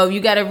 but, you know,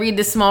 you got to read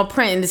the small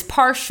print and it's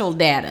partial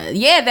data.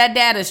 Yeah, that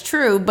data is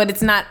true, but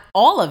it's not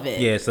all of it.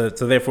 Yeah, so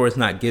therefore it's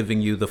not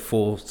giving you the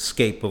full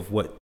scape of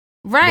what.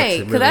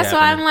 Right, because that's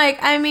why I'm like,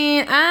 I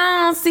mean,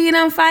 I don't see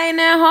them fighting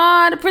that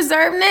hard to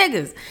preserve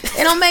niggas.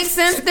 It don't make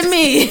sense to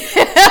me.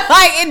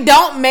 Like, it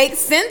don't make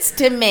sense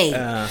to me.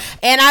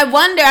 And I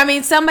wonder, I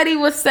mean, somebody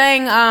was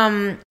saying,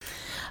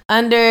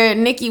 under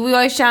Nikki, we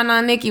always shout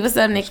on Nikki. What's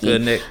up, Nikki?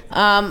 Good, Nick.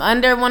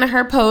 Under one of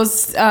her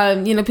posts,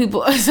 you know,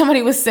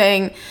 somebody was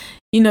saying,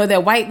 you know,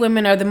 that white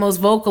women are the most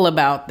vocal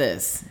about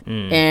this.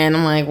 And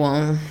I'm like,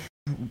 well,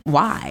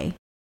 why?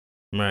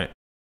 Right.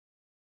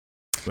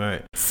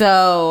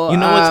 So, you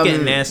know what's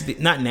getting nasty?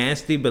 Not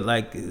nasty, but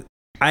like,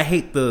 I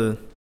hate the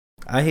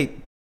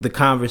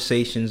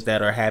conversations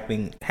that are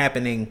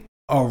happening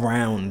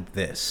around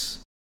this,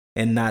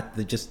 and not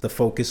just the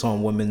focus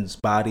on women's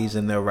bodies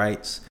and their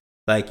rights.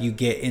 Like, you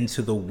get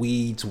into the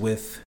weeds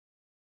with,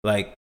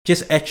 like,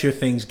 just extra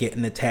things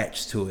getting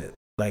attached to it.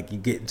 Like, you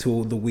get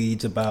into the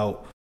weeds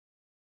about,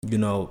 you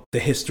know, the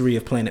history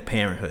of Planned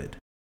Parenthood.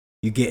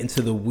 You get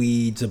into the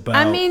weeds about...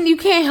 I mean, you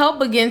can't help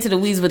but get into the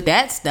weeds with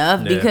that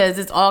stuff because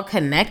it's all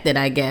connected,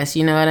 I guess.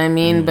 You know what I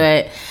mean?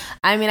 But,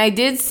 I mean, I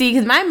did see...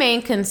 Because my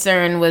main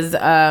concern was...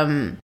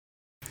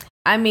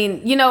 I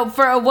mean, you know,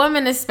 for a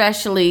woman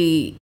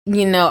especially,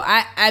 you know,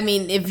 I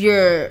mean, if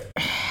you're...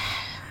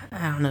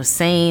 I don't know,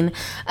 sane.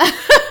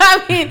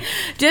 I mean,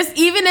 just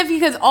even if,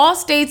 because all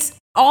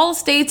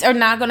states are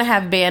not going to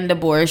have banned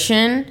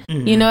abortion.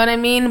 You know what I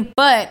mean?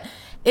 But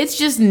it's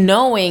just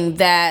knowing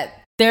that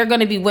there are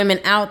going to be women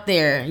out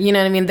there, you know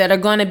what I mean, that are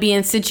going to be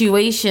in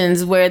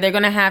situations where they're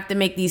going to have to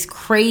make these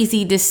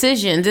crazy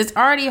decisions. It's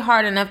already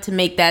hard enough to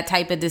make that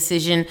type of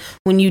decision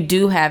when you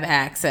do have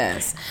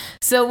access.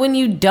 So when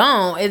you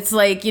don't, it's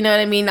like, you know what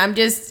I mean?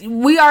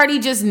 We already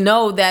just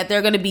know that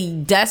they're going to be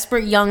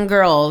desperate young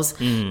girls,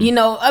 you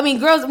know, I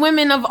mean,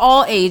 women of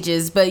all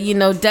ages, but, you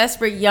know,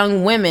 desperate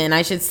young women,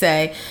 I should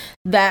say,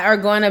 that are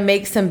going to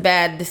make some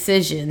bad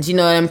decisions, you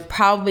know, and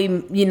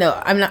probably, you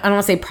know, I don't want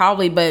to say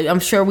probably, but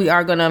I'm sure we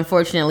are going to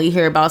unfortunately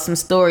hear about some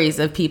stories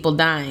of people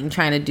dying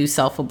trying to do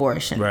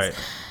self-abortions. Right.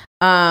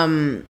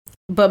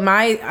 But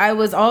I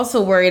was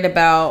also worried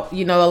about,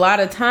 you know, a lot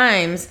of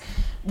times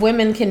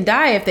women can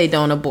die if they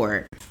don't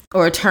abort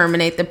or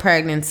terminate the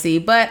pregnancy.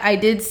 But I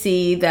did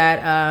see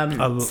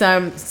that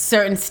some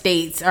certain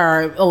states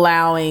are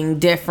allowing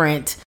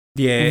different rules.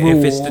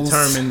 If it's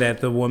determined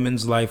that the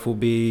woman's life will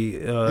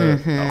be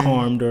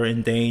harmed or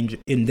in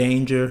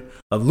danger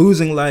of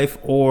losing life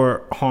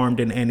or harmed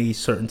in any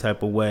certain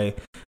type of way,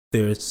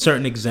 there's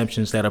certain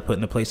exemptions that are put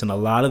into place, and a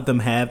lot of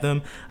them have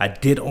them. I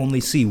did only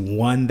see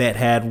one that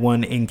had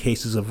one in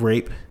cases of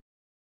rape,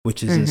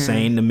 which is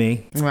insane to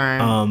me.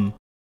 Right.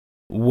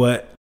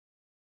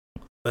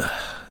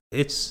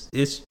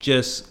 It's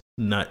just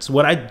nuts.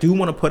 What I do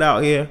want to put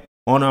out here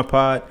on our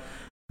pod,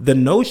 the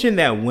notion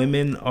that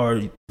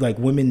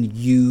women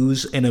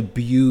use and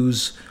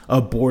abuse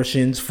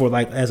abortions for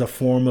like as a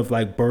form of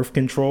like birth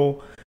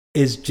control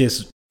is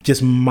just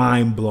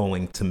mind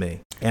blowing to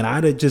me. And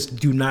I just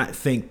do not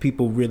think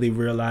people really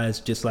realize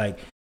just like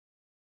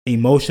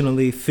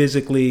emotionally,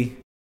 physically,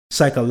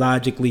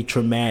 psychologically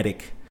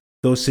traumatic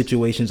those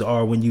situations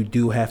are when you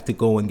do have to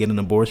go and get an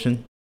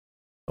abortion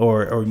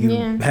or you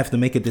have to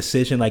make a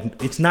decision.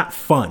 Like, it's not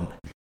fun.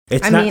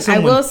 I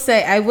will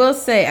say,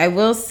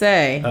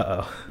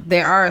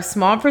 there are a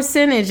small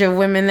percentage of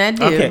women that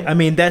do. Okay, I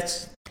mean,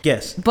 that's,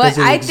 yes. But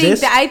I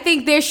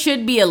think there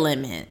should be a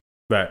limit.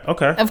 Right,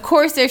 okay. Of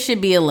course there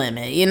should be a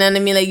limit. You know what I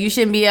mean? Like, you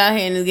shouldn't be out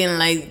here and getting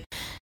like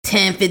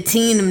 10,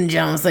 15 of them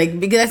Jones. Like,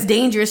 because that's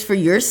dangerous for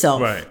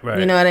yourself. Right.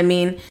 You know what I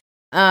mean?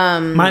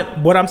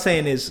 What I'm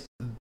saying is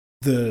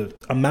the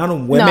amount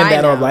of women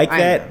that are like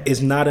that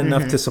is not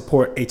enough to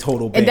support a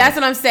total ban. And that's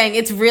what I'm saying.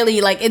 It's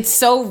really like, it's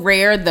so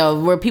rare though,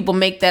 where people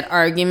make that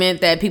argument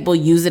that people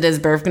use it as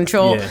birth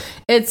control. Yeah.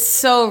 It's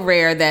so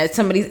rare that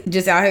somebody's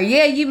just out here,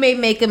 yeah, you may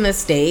make a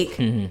mistake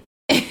and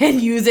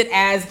use it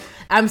as,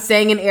 I'm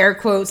saying in air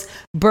quotes,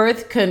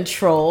 birth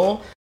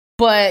control.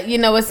 But, you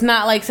know, it's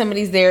not like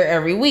somebody's there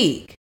every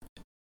week.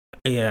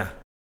 Yeah.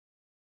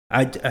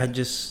 I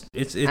just,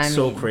 it's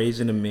so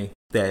crazy to me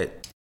that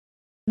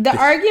the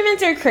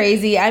arguments are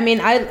crazy. I mean,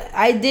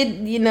 I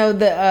did, you know,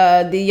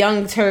 the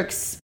Young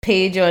Turks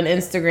page on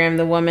Instagram,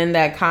 the woman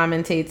that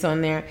commentates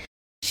on there,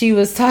 she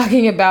was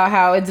talking about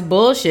how it's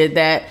bullshit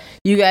that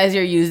you guys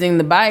are using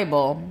the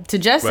Bible to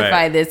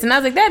justify this. And I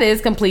was like, that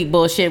is complete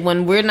bullshit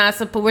when we're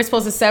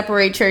supposed to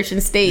separate church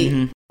and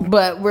state,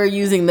 but we're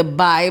using the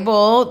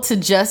Bible to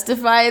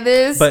justify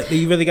this. But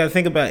you really got to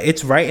think about it.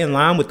 It's right in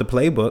line with the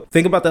playbook.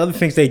 Think about the other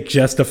things they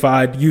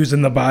justified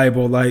using the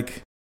Bible,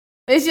 like...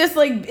 It's just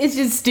like, it's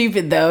just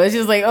stupid though. It's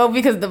just like, oh,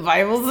 because the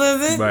Bible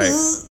says it. Right.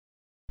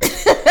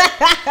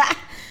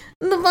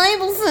 The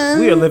Bible says.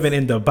 We are living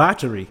in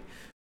debauchery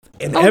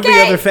in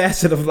every other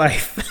facet of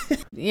life.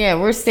 Yeah,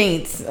 we're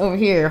saints over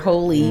here,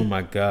 holy. Oh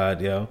my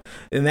God, yo.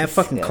 And that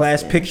fucking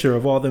class picture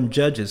of all them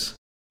judges.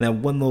 That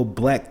one little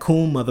black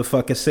coon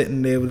motherfucker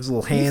sitting there with his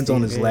little hands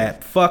on his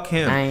lap. Fuck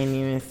him. I ain't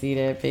even see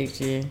that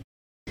picture.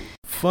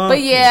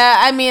 But yeah,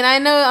 I mean,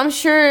 I'm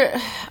sure,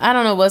 I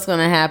don't know what's going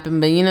to happen,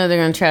 but you know they're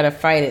going to try to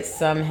fight it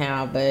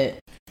somehow, but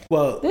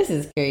this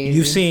is crazy.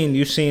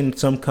 You've seen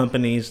some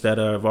companies that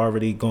have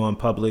already gone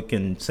public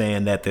and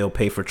saying that they'll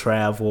pay for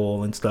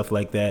travel and stuff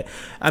like that.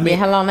 I mean,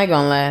 how long they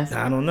going to last?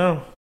 I don't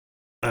know.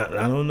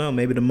 I don't know.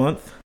 Maybe the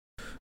month.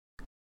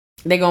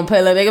 They're going to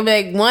be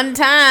like, one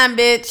time,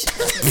 bitch.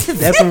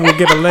 That's when we'll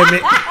get a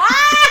limit.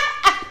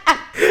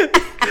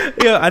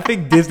 Yeah, I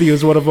think Disney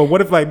was one of them.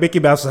 What if like Mickey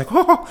Mouse was like,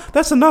 oh,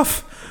 that's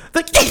enough.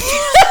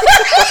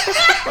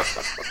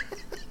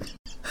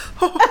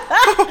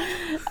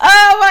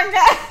 Oh my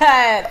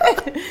God.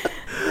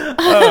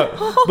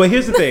 But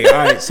here's the thing. All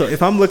right, so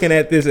if I'm looking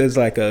at this as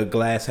like a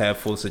glass half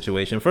full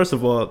situation, first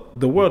of all,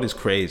 the world is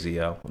crazy,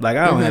 yo. Like,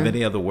 I don't have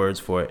any other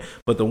words for it.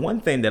 But the one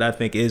thing that I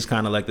think is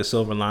kind of like the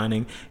silver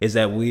lining is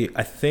that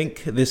I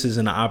think this is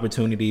an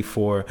opportunity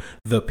for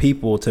the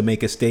people to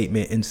make a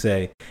statement and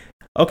say,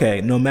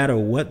 okay, no matter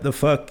what the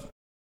fuck,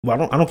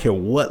 well, I don't care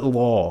what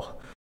law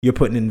you're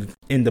putting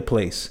into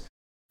place,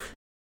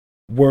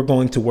 we're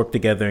going to work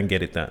together and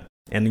get it done.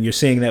 And you're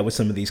seeing that with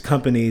some of these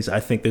companies. I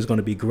think there's going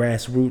to be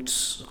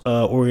grassroots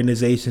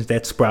organizations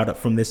that sprout up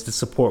from this to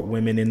support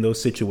women in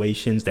those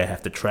situations that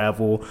have to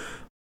travel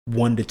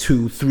 1 to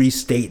 2, 3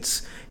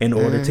 states in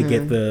order to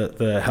get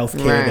the health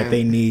care that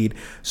they need.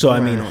 So, I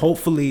mean,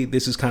 hopefully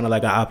this is kind of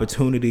like an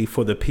opportunity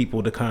for the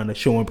people to kind of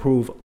show and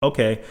prove,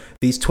 okay,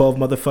 these 12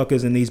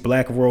 motherfuckers in these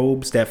black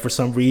robes that for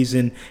some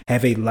reason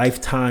have a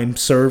lifetime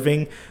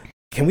serving,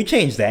 can we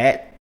change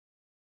that?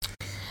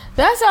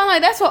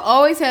 That's what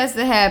always has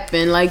to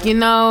happen. Like, you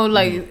know,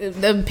 like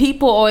the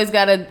people always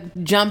got to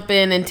jump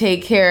in and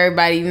take care of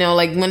everybody. You know,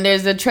 like when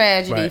there's a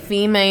tragedy,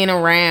 FEMA ain't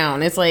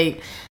around. It's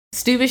like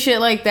stupid shit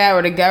like that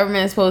where the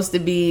government is supposed to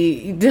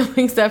be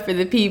doing stuff for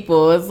the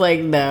people. It's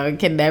like, no, it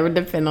can never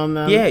depend on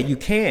them. Yeah, you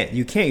can't.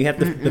 You have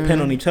to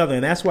depend on each other.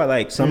 And that's why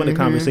like some of the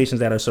conversations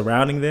that are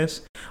surrounding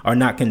this are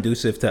not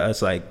conducive to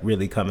us like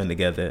really coming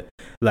together.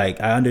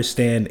 Like, I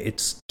understand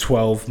it's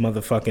 12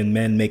 motherfucking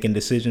men making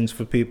decisions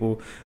for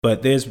people,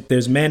 but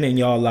there's men in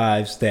y'all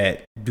lives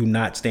that do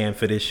not stand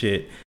for this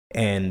shit,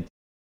 and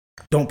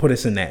don't put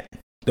us in that.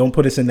 Don't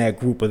put us in that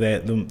group of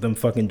them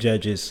fucking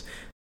judges.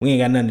 We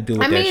ain't got nothing to do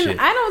with that shit.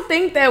 I don't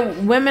think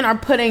that women are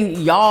putting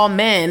y'all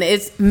men.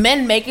 It's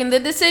men making the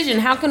decision.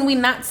 How can we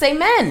not say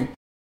men?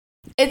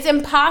 It's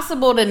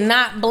impossible to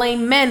not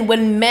blame men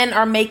when men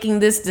are making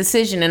this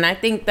decision. And I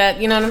think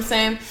that, you know what I'm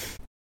saying?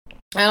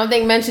 I don't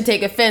think men should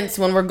take offense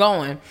when we're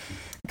going.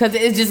 Because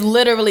it's just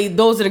literally,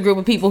 those are the group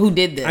of people who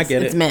did this. I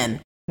get it's it.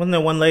 Men. Wasn't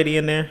there one lady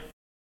in there?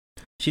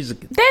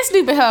 That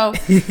stupid hoe.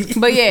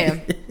 But yeah.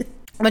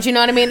 But you know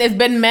what I mean? It's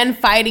been men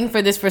fighting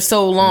for this for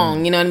so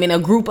long. You know what I mean? A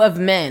group of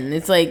men.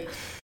 It's like,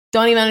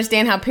 don't even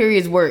understand how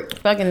periods work.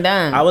 Fucking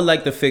dumb. I would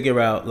like to figure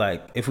out,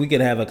 like, if we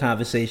could have a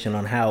conversation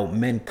on how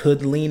men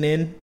could lean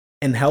in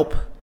and help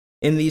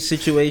in these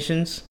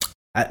situations.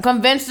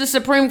 Convince the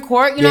Supreme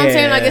Court, you know what I'm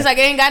saying? Like, it's like,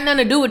 it ain't got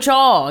nothing to do with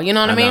y'all, you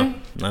know what I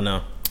mean? I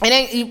know. It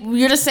ain't,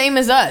 you're the same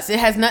as us. It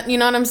has nothing, you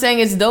know what I'm saying?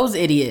 It's those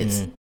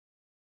idiots.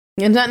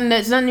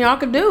 It's nothing y'all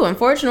can do,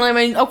 unfortunately. I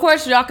mean, of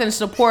course, y'all can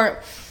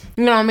support,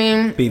 you know what I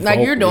mean? Like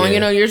you're doing, you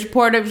know, you're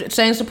supportive,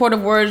 saying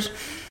supportive words,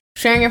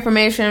 sharing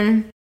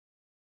information,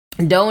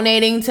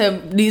 donating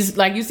to these,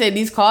 like you said,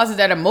 these causes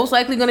that are most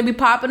likely going to be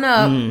popping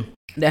up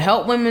to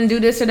help women do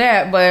this or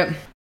that. But,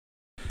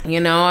 you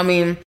know, I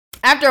mean,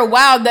 after a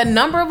while, the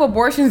number of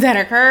abortions that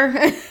occur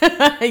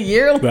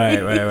yearly,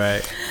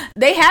 right,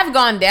 they have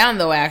gone down,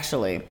 though.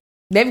 Actually,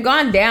 they've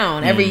gone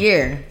down every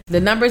year. The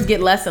numbers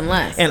get less and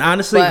less. And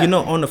honestly, you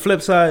know, on the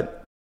flip side,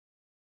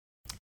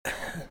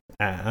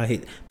 I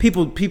hate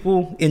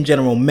people in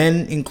general,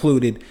 men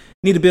included,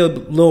 need to be a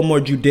little more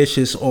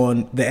judicious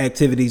on the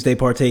activities they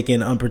partake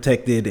in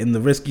unprotected and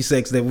the risky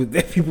sex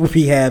that people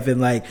be having.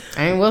 Like,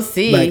 I mean, we'll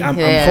see. Like, I'm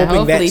hoping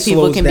hopefully that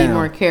people slows can down. be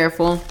more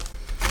careful.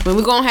 But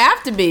we're gonna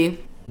have to be.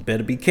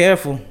 Better be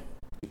careful.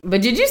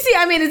 But did you see?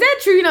 I mean, is that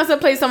true? You know,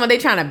 someone they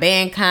trying to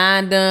ban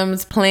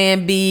condoms,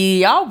 Plan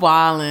B, y'all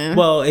wildin'.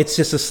 Well, it's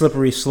just a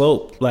slippery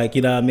slope. Like,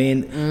 you know what I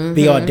mean?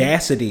 The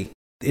audacity.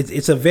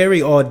 It's a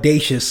very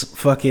audacious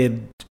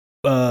fucking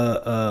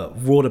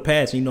rule to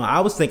pass. You know,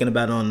 I was thinking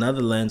about it on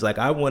another lens. Like,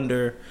 I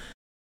wonder,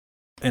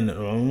 and I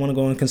don't want to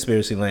go in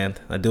conspiracy land.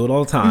 I do it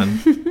all the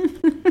time.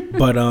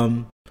 But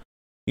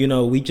you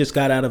know, we just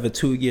got out of a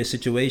 2-year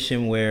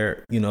situation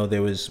where, you know,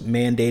 there was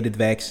mandated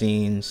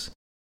vaccines,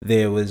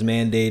 there was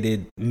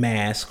mandated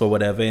mask or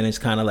whatever, and it's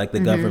kind of like the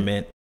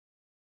government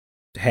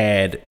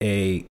had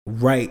a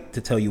right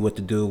to tell you what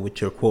to do with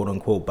your quote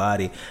unquote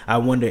body. I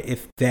wonder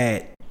if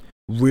that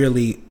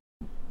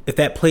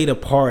played a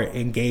part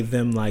and gave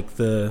them like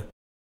the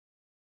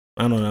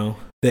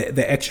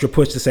extra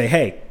push to say,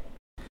 hey,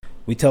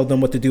 we tell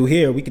them what to do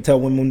here, we can tell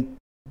women,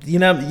 you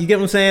know, you get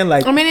what I'm saying?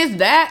 Like, I mean, it's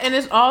that, and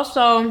it's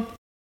also,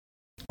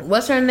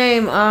 what's her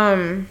name?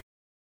 I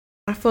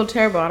feel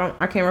terrible.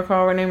 I can't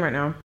recall her name right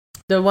now.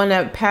 The one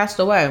that passed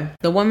away.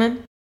 The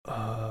woman?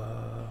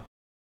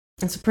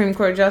 Supreme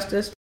Court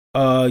Justice?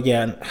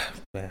 Yeah.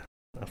 I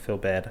feel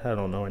bad. I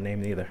don't know her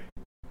name either.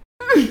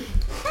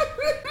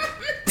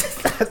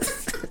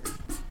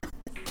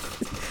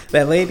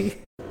 That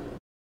lady?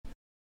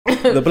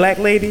 The black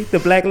lady? The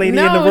black lady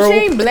in the robe? No, she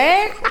ain't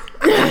black.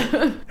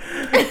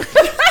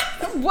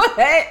 What?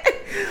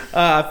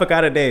 I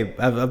forgot her name.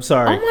 I'm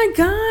sorry. Oh my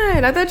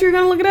God. I thought you were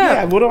going to look it up.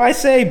 Yeah, what do I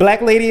say?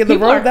 Black lady in the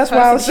robe? That's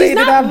why I was saying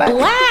it out loud.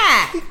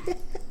 black.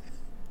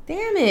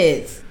 Damn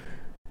it.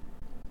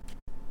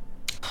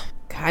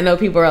 I know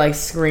people are like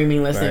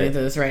screaming listening to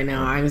this right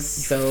now. I'm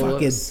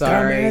so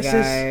sorry,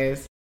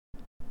 guys.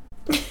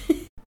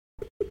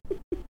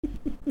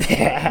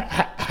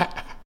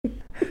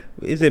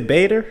 Is it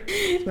Bader?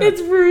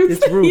 It's Ruth.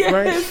 It's Ruth, yes.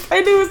 right?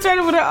 I knew it was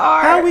starting with an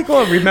R. How are we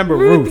going to remember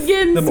Ruth?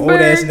 Ginsburg. Them old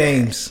ass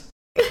names.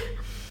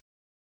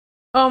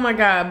 Oh my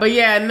God. But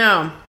yeah,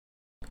 no.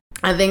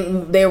 I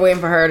think they're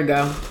waiting for her to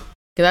go.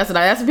 Because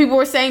that's what people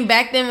were saying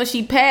back then when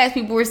she passed.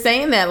 People were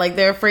saying that. Like,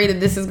 they're afraid that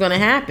this is going to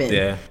happen.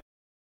 Yeah.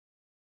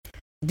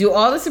 Do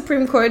all the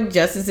Supreme Court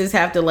justices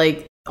have to,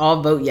 like,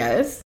 all vote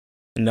yes?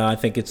 No, I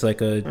think it's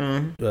like a,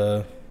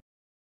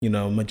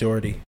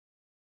 majority.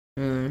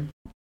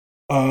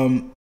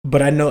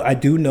 But I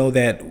do know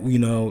that, you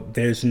know,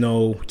 there's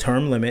no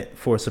term limit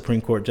for a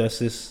Supreme Court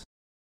justice.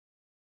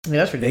 Yeah,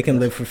 that's ridiculous. They can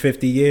live for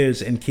 50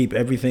 years and keep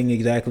everything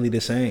exactly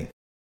the same.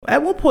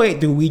 At what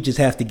point do we just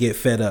have to get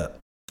fed up?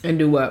 And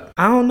do what?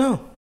 I don't know.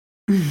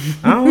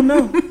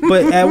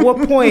 But at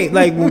what point,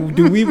 like,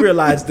 do we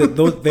realize that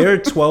there are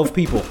 12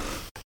 people?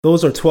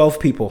 Those are 12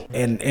 people.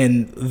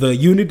 And the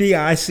unity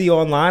I see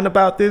online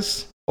about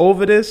this,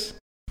 over this,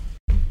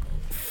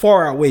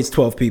 far outweighs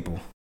 12 people.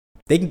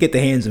 They can get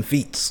their hands and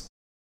feet.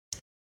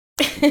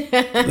 I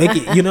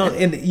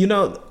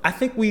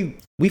think we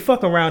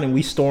fuck around and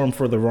we storm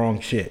for the wrong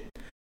shit.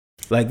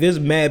 Like, there's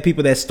mad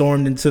people that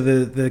stormed into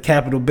the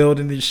Capitol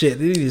building and shit.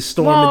 They just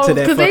stormed into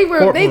that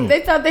courtroom.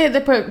 They thought they had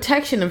the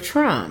protection of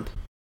Trump.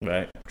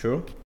 Right.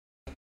 True.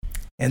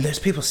 And there's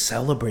people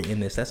celebrating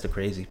this. That's the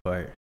crazy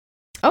part.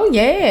 Oh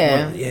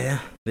yeah. Well, yeah.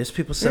 There's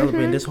people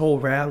celebrating this whole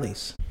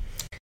rallies.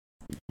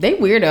 They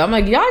weirdo. I'm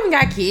like, y'all even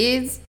got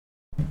kids?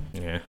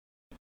 Yeah.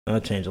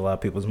 That'll change a lot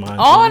of people's minds.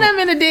 All of them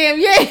in the damn,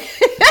 yeah. All of them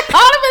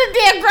in the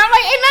damn ground.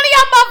 Like, ain't none of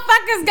y'all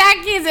motherfuckers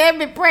got kids that have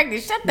been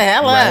pregnant. Shut the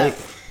hell up.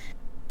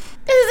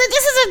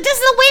 This is a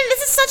win.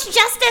 This is such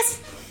justice.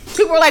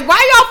 People were like, why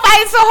y'all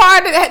fighting so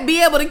hard to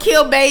be able to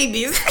kill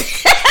babies?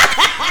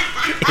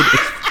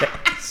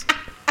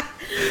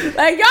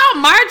 Like,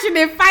 y'all marching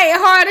and fighting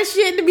hard as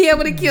shit to be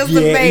able to kill some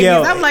babies.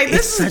 I'm like,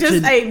 this is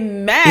just a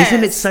mess.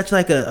 Isn't it such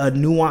like a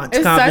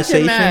nuanced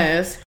conversation?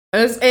 It's such a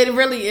mess. It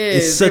really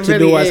is. It's such a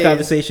nuanced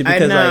conversation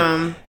because,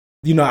 like,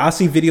 you know, I'll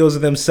see videos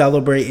of them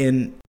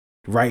celebrating,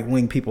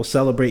 right-wing people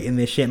celebrating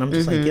this shit, and I'm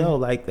just like, yo,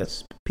 like,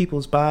 that's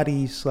people's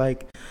bodies.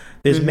 Like,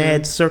 there's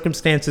mad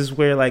circumstances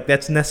where, like,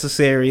 that's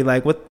necessary.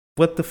 Like, what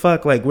what the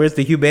fuck? Like, where's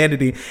the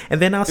humanity?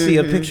 And then I'll see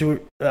a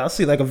picture, I'll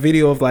see like a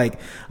video of like,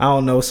 I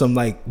don't know, some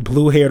like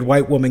blue-haired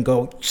white woman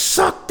go,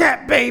 suck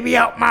that baby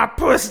out my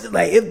pussy.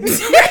 Like,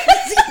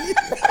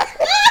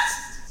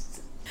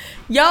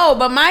 Yo,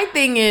 but my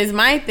thing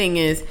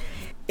is,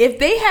 if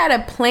they had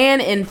a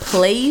plan in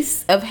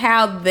place of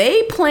how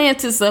they plan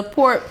to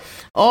support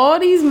all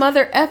these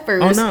mother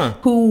effers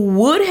who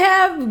would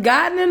have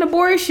gotten an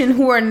abortion,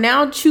 who are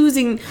now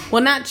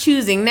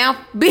now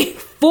being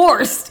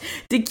forced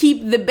to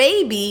keep the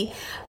baby.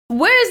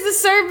 Where's the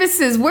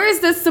services? Where's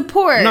the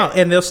support? No,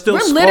 and they'll still.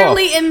 We're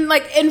literally in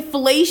like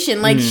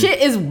inflation. Like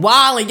shit is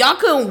wild. Y'all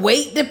couldn't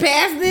wait to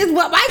pass this.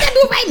 Why you gotta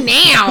do it right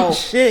now?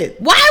 Shit.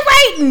 Why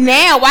right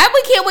now? Why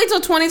we can't wait till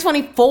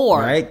 2024?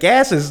 Right,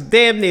 gas is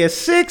damn near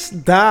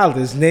 $6,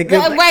 nigga.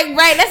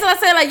 Right. That's what I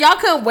said. Like y'all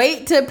couldn't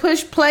wait to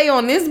push play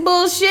on this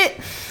bullshit.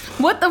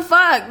 What the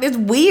fuck? It's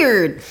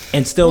weird.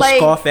 And still like,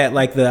 scoff at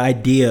like the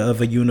idea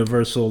of a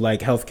universal like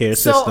healthcare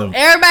system. So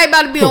everybody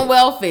about to be on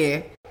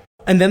welfare,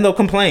 and then they'll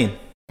complain.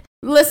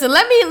 Listen,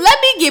 let me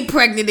get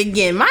pregnant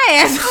again. My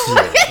ass.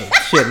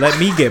 Shit, let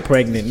me get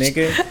pregnant,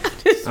 nigga.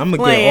 I'm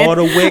gonna get all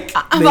the wick.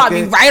 I'm about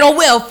to be right on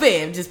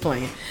welfare. Just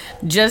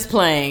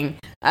playing.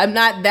 I'm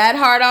not that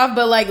hard off,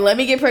 but like, let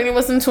me get pregnant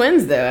with some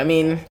twins, though. I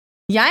mean,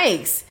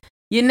 yikes!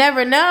 You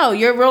never know.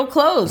 You're real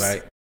close.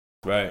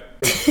 Right.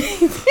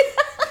 This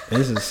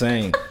is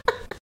insane.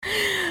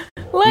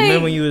 Like, you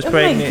remember when you was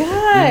pregnant? You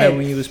remember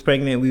when you was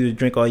pregnant? We would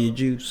drink all your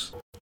juice.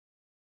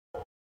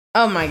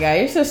 Oh my God,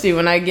 you're so stupid.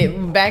 When I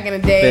get back in the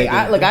day,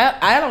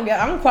 I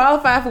don't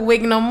qualify for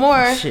WIC no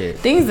more. Shit.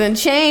 Things done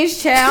changed,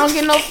 child. I don't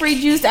get no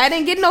free juice. I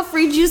didn't get no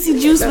free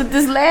juicy juice with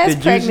this last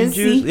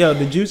pregnancy.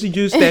 The juicy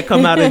juice that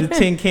come out of the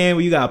tin can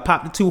where you gotta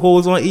pop the 2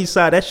 holes on each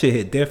side. That shit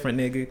hit different,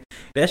 nigga.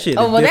 That shit.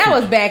 Oh well, different.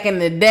 that was back in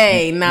the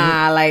day.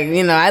 Nah, like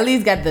I at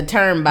least got the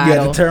term bottle.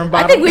 Yeah, the term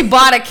bottle. I think we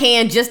bought a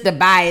can just to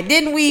buy it,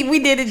 didn't we? We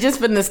did it just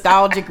for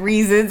nostalgic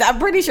reasons. I'm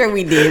pretty sure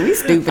we did. We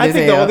stupid as hell. I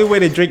think the only way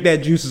to drink that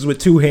juice is with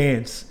 2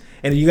 hands.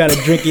 And you gotta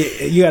drink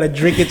it. You gotta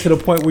drink it to the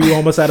point where you're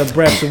almost out of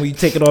breath. So when you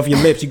take it off your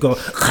lips, you go.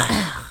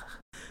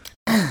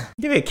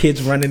 Give me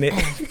kids running it.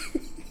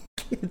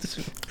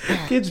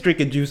 Kids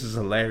drinking juice is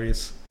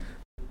hilarious.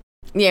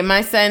 Yeah, my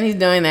son, he's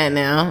doing that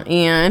now,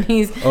 and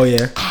he's. Oh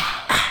yeah.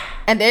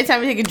 And every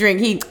time he take a drink,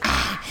 he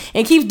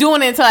and keeps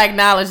doing it until I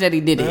acknowledge that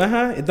he did it.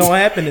 It don't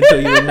happen until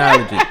you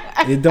acknowledge it.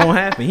 It don't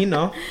happen. He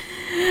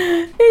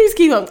He just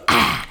keep on.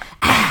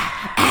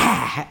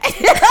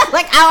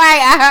 Like, all right,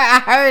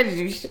 I heard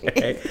you.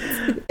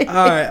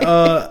 All right,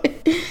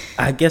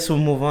 I guess we'll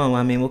move on.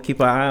 I mean, we'll keep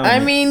our eye on it. I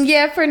mean,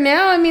 yeah, for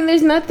now, I mean,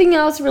 there's nothing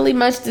else really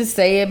much to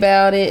say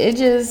about it. It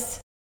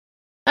just,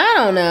 I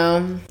don't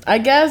know. I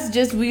guess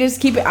we just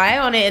keep an eye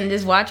on it and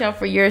just watch out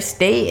for your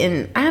state.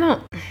 And I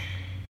don't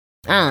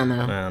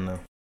know.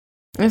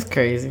 It's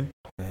crazy.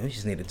 We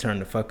just need to turn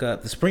the fuck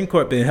up. The Supreme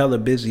Court been hella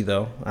busy,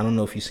 though. I don't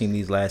know if you've seen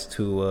these last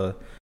 2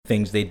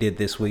 things they did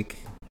this week.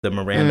 The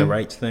Miranda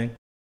rights thing.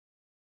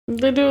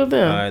 They do with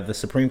them. The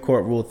Supreme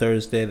Court ruled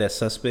Thursday that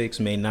suspects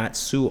may not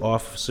sue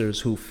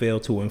officers who fail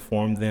to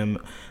inform them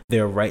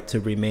their right to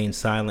remain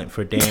silent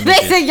for damages.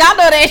 They said, y'all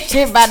know that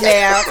shit by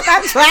now.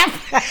 Stop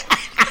trapping.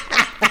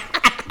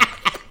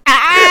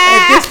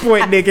 At this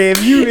point, nigga,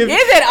 it's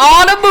in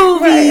all the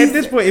movies. Right, at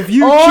this point, if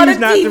you choose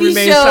not to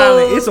remain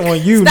silent, it's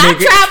on you, Stop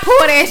nigga. Stop trying to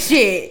pull that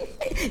shit.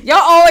 Y'all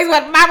always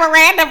want my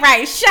Miranda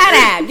rights. Shut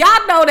up.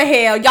 Y'all know the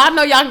hell. Y'all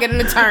know y'all get an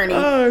attorney.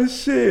 Oh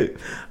shit.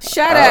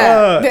 Shut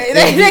up.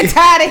 They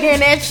tired of hearing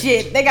that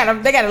shit. They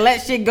gotta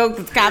let shit go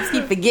because cops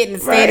keep forgetting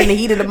to say it in the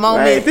heat of the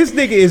moment. Right. This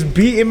nigga is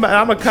beating my.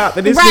 I'm a cop,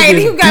 and this right.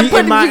 nigga is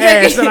beating my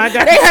ass, and I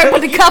got. They heard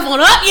put the cuff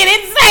on up. You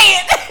didn't say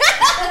it.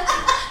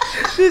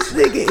 This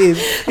nigga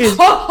is.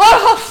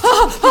 Pause.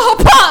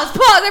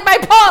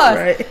 Everybody pause.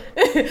 Right.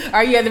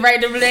 Are you at the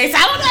right to remain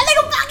silent?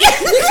 Nigga, fuck you.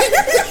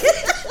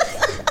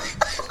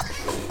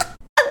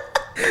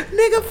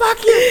 Nigga,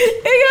 fuck you.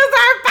 He gonna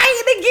start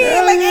fighting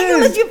again. Like, ain't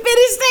gonna let you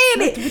finish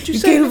saying it. What you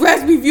can't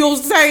arrest me if you don't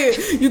say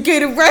it. You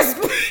can't arrest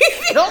me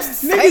if you don't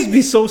say it. Niggas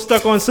be so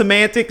stuck on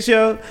semantics,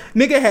 yo.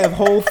 Nigga have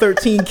whole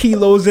 13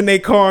 kilos in their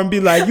car and be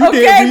like, you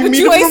didn't read me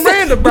the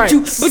Miranda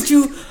rights. But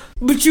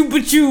you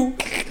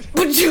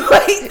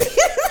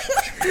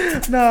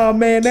ain't. Nah,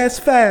 man, that's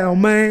foul,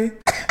 man.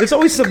 There's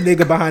always some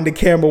nigga behind the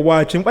camera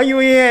watching. Why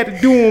you ain't had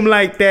to do him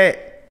like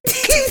that?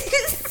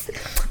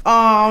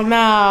 Oh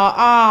no.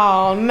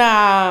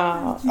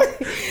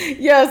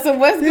 Yo, so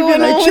what's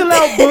going on? Chill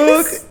out,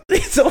 bug.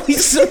 It's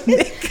always some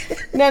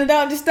nigga. No,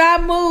 don't just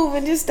stop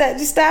moving. Just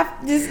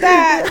stop.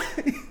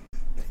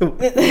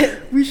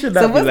 We should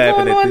not be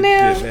laughing at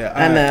this shit, man.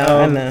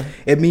 I know.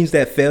 It means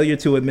that failure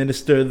to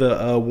administer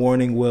the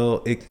warning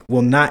will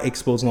not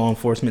expose law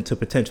enforcement to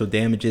potential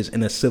damages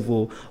in a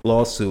civil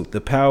lawsuit.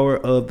 The power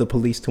of the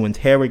police to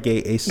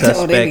interrogate a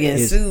suspect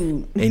is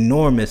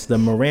enormous. The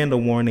Miranda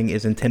warning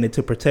is intended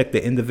to protect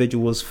the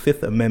individual's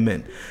Fifth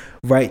Amendment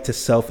right to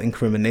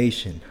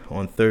self-incrimination.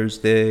 On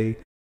Thursday,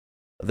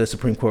 the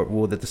Supreme Court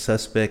ruled that the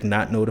suspect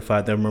not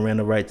notified their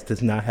Miranda rights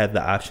does not have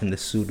the option to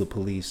sue the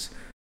police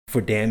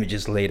for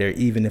damages later,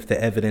 even if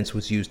the evidence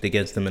was used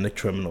against them in a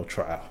criminal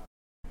trial.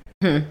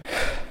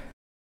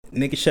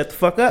 Nigga, shut the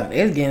fuck up.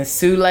 It's getting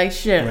sued like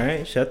shit.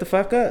 Right? Shut the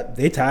fuck up.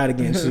 They tired of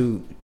getting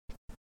sued.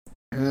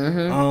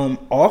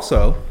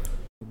 Also,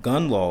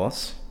 gun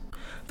laws.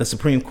 The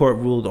Supreme Court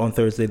ruled on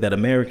Thursday that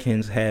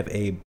Americans have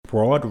a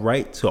broad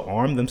right to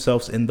arm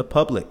themselves in the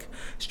public,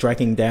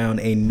 striking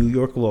down a New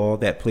York law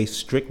that placed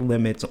strict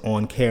limits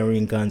on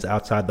carrying guns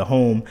outside the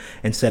home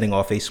and setting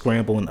off a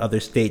scramble in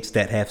other states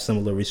that have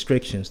similar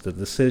restrictions. The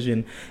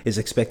decision is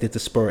expected to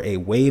spur a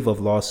wave of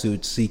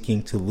lawsuits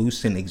seeking to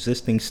loosen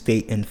existing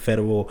state and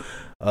federal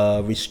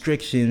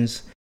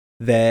restrictions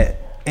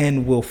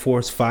and will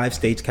force 5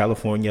 states,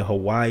 California,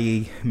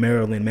 Hawaii,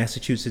 Maryland,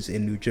 Massachusetts,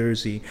 and New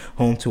Jersey,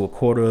 home to a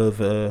quarter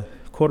of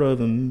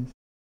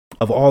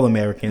all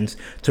Americans,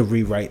 to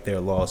rewrite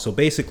their laws. So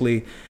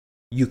basically,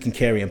 you can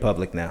carry in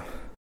public now.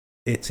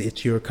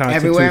 It's your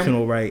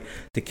constitutional right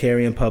to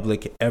carry in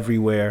public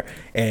everywhere.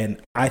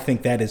 And I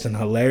think that is an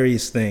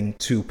hilarious thing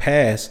to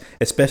pass,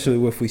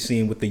 especially if we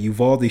seen with the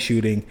Uvalde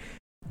shooting.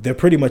 They're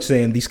pretty much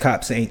saying these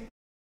cops ain't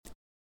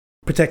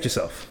protect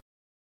yourself.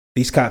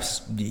 These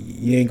cops,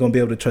 you ain't gonna be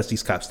able to trust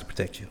these cops to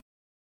protect you.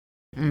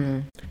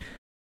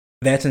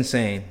 That's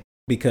insane,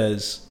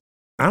 because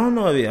I don't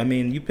know. I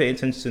mean, you pay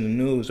attention to the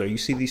news or you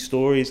see these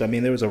stories. I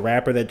mean, there was a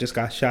rapper that just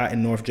got shot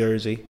in North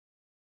Jersey.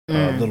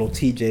 Little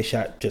TJ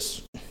shot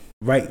just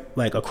right,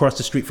 like, across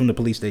the street from the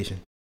police station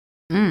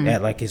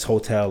at, like, his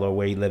hotel or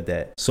where he lived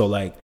at. So,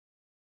 like,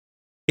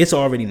 it's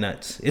already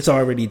nuts. It's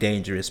already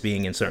dangerous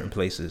being in certain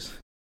places.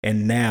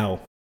 And now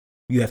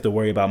you have to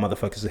worry about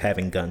motherfuckers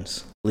having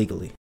guns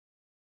legally.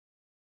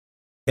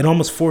 It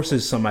almost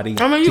forces somebody to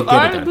get a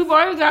gun. People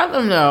already got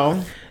them,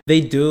 though.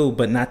 They do,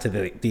 but not to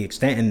the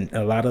extent. And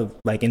a lot of,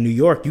 like, in New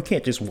York, you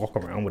can't just walk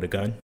around with a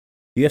gun.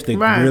 You have to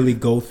really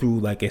go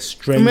through, like, a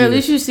strenuous... I mean, at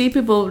least you see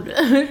people,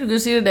 you can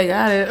see that they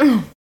got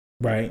it.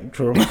 Right,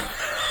 true.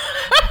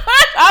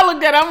 I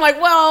looked at it, I'm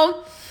like,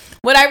 well,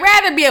 would I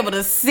rather be able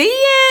to see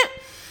it?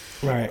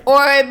 Right.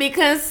 Or it be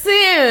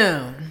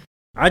concealed?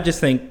 I just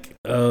think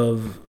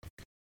of,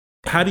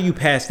 how do you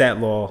pass that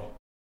law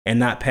and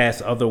not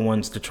pass other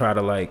ones to try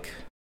to, like,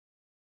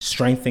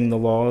 strengthen the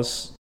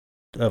laws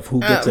of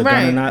who gets a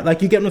gun or not?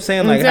 Like, you get what I'm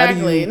saying? Like,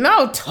 exactly. How do you...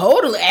 No,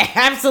 totally.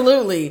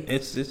 Absolutely.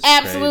 It's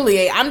absolutely.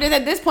 crazy. I'm just,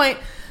 at this point,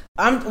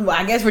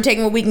 I guess we're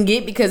taking what we can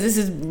get, because this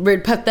is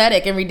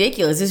pathetic and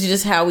ridiculous. This is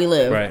just how we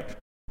live.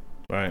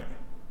 Right.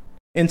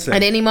 Insane.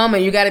 At any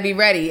moment, you got to be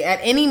ready. At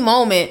any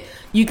moment,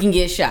 you can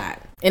get shot.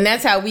 And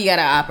that's how we got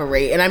to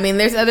operate. And I mean,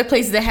 there's other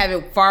places that have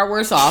it far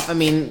worse off. I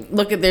mean,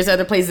 there's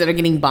other places that are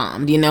getting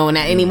bombed, and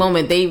at any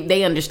moment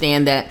they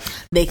understand that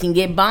they can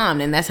get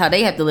bombed, and that's how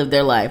they have to live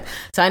their life.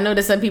 So I know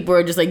that some people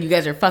are just like, you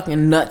guys are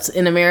fucking nuts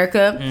in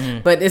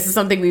America, but this is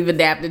something we've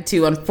adapted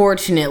to,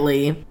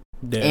 unfortunately.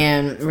 Yeah.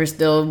 And we're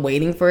still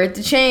waiting for it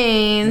to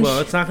change.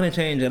 Well, it's not going to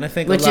change, and I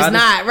think which is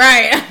not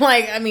right.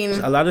 Like, I mean,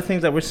 a lot of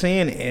things that we're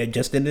seeing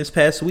just in this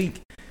past week,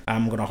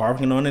 I'm going to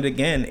harken on it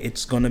again.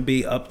 It's going to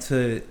be up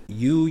to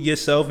you,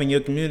 yourself, and your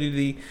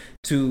community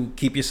to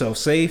keep yourself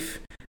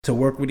safe, to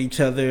work with each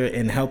other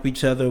and help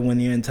each other when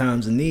you're in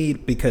times of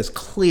need, because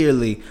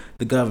clearly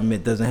the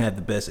government doesn't have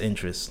the best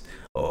interest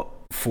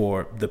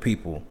for the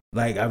people.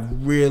 Like, I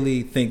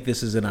really think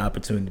this is an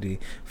opportunity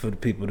for the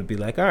people to be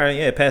like, all right,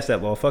 yeah, pass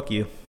that law. Fuck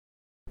you.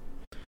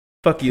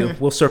 Fuck you.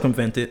 We'll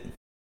circumvent it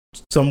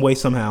some way,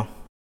 somehow.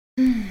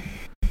 Yeah,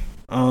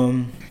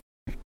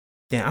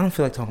 I don't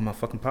feel like talking about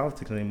fucking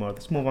politics anymore.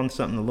 Let's move on to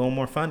something a little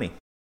more funny.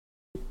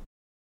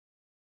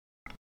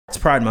 It's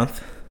Pride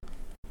Month.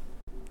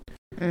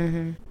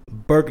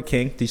 Burger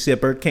King. Did you see a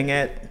Burger King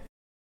ad?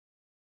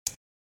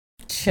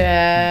 Burger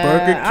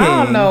King.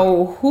 I don't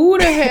know who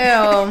the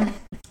hell.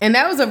 And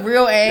that was a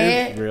real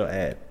ad?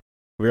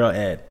 Real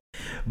ad.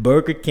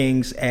 Burger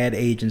King's ad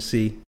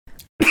agency.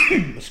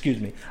 Excuse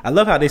me. I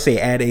love how they say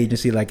ad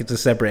agency like it's a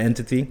separate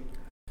entity.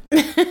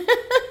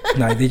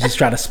 No, they just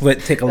try to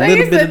take a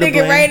little bit of the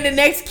blame. Right in the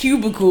next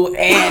cubicle,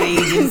 ad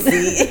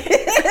agency.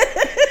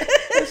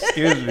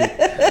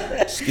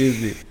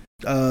 Excuse me.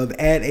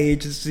 Ad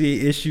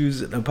agency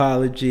issues an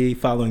apology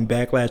following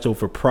backlash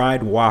over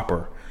Pride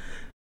Whopper.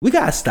 We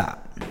gotta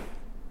stop.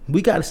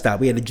 We had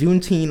a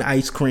Juneteenth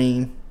ice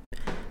cream.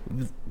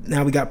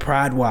 Now we got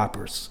Pride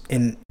Whoppers,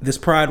 and this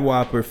Pride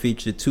Whopper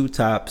featured 2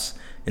 tops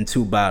and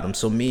 2 bottoms.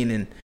 So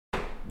meaning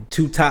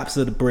 2 tops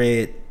of the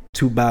bread,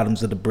 2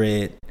 bottoms of the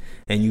bread,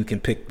 and you can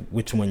pick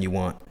which one you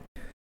want.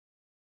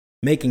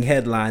 Making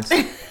headlines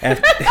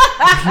after...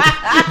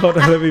 Hold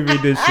on, let me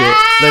read this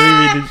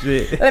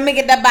shit. Let me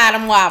get the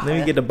bottom Whopper. Let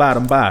me get the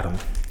bottom.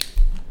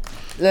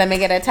 Let me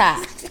get a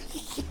top.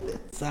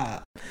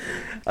 Stop.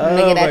 Let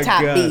me get a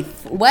top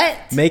beef. What?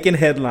 Making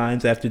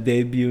headlines after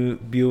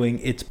debuting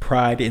its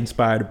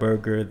Pride-inspired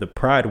burger, the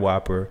Pride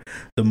Whopper.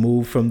 The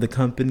move from the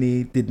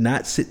company did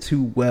not sit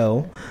too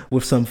well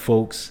with some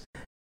folks,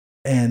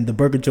 and the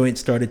burger joint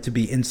started to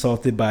be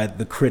insulted by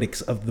the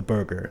critics of the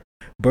burger.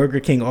 Burger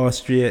King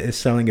Austria is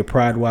selling a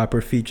Pride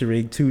Whopper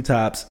featuring 2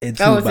 tops and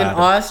 2 bottoms. Oh, it's in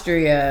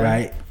Austria.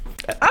 Right.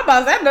 I'm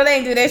about to say, I know they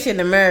ain't do that shit in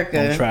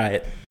America. Don't try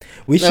it.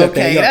 We shut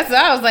that. Yo, that's what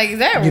I was like. Is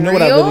that you know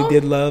real? what I really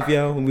did love,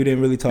 yo? We didn't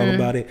really talk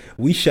about it.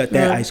 We shut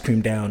that ice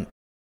cream down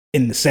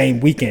in the same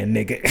weekend,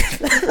 nigga.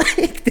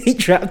 Like, they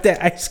dropped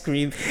that ice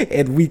cream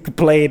and we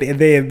complained, and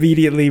they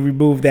immediately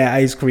removed that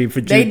ice cream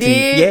for Juneteenth. They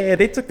did? Yeah,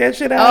 they took that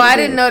shit out. Oh, I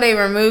didn't know they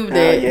removed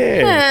it.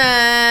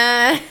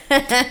 Yeah.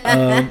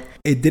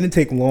 It didn't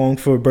take long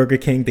for Burger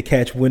King to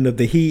catch wind of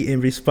the heat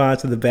in response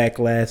to the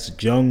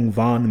backlash. Jung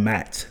Von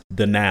Matt,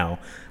 the now.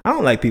 I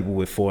don't like people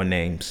with 4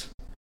 names.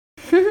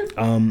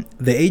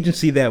 The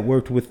agency that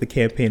worked with the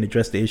campaign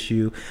addressed the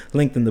issue,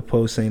 linked in the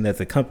post saying that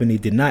the company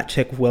did not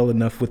check well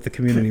enough with the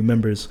community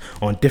members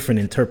on different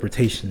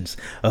interpretations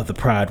of the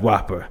Pride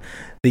Whopper.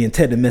 The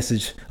intended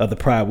message of the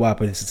Pride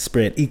Whopper is to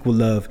spread equal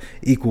love,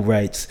 equal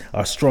rights.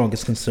 Our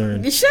strongest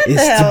concern is Shut the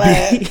hell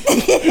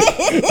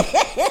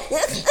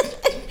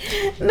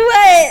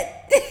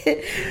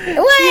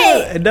What?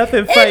 Yeah,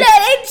 nothing fake.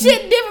 Ain't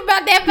shit different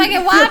about that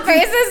fucking Whopper.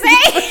 It's the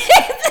same.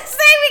 It's the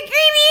same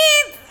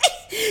ingredients.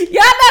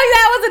 Y'all know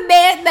that was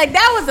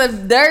that was a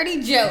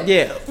dirty joke.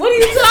 Yeah. What are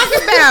you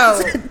talking about?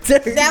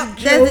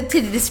 That's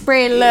to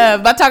spread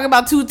love. I'm talking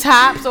about 2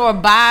 tops or a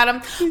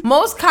bottom.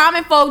 Most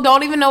common folk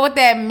don't even know what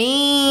that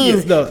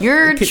means. Yeah, no,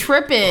 you're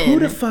tripping. Who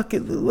the fuck?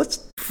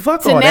 Let's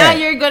fuck so all now that.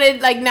 you're gonna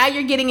now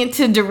you're getting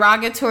into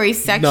derogatory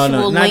sexual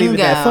No, not lingo. even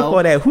that. Fuck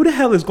all that. Who the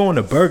hell is going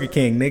to Burger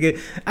King, nigga?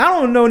 I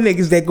don't know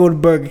niggas that go to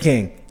Burger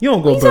King. You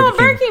don't go to Burger King.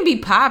 Burger King be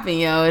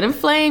popping, yo. Them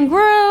flame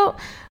grill.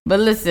 But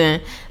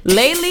listen,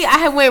 lately I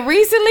have went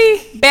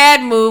recently.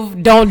 Bad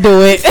move. Don't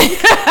do it.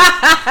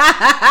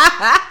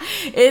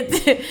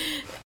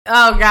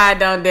 Oh God,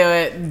 don't do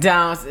it.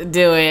 Don't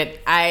do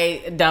it.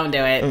 I don't do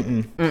it.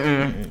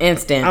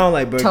 Instant. I don't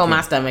like Burger Told King.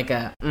 my stomach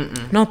up.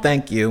 No,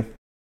 thank you.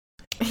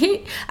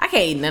 I can't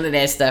eat none of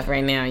that stuff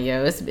right now,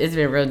 yo. It's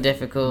been real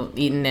difficult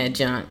eating that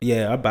junk.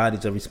 Yeah, our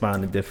bodies are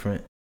responding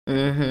different.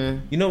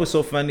 Mm-hmm. You know what's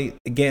so funny?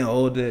 Getting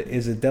older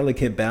is a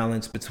delicate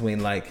balance between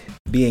like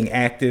being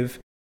active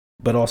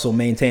but also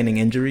maintaining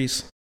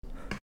injuries.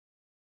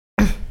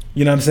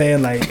 You know what I'm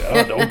saying? Like,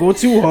 don't go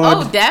too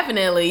hard. Oh,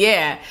 definitely,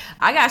 yeah.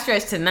 I got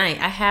stretched tonight.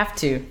 I have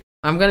to.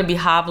 I'm gonna be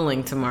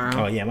hobbling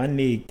tomorrow. Oh yeah, my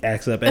knee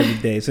acts up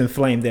every day. It's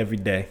inflamed every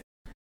day.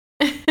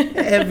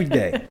 Every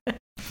day.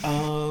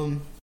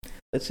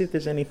 Let's see if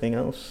there's anything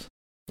else.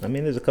 I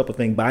mean, there's a couple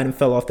things. Biden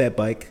fell off that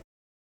bike.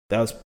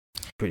 That was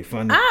pretty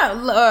funny.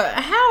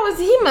 How is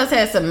he? Must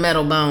have some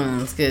metal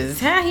bones, cause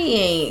how he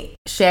ain't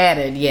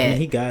shattered yet? I mean,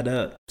 he got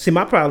up. See,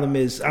 my problem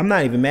is I'm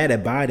not even mad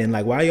at Biden.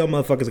 Like, why y'all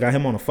motherfuckers got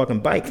him on a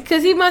fucking bike?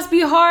 Cause he must be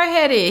hard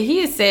headed.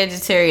 He is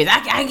Sagittarius.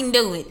 I can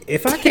do it.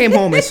 If I came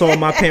home and saw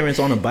my parents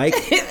on a bike,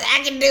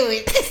 I can do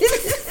it.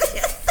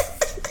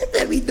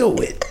 let me do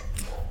it.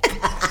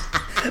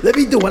 Let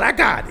me do it. I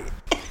got it.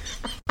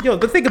 Yo,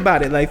 but think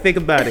about it. Like,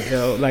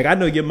 yo. Like, I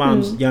know your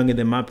mom's younger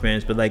than my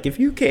parents, but like, if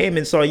you came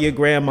and saw your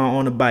grandma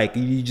on a bike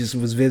and you just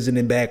was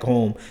visiting back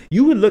home,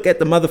 you would look at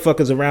the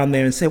motherfuckers around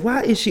there and say,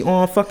 why is she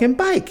on a fucking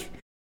bike?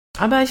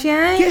 I bet she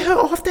ain't. Get her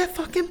off that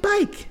fucking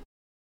bike.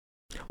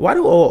 Why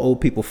do all old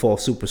people fall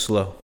super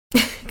slow?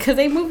 Cause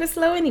they moving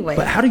slow anyway.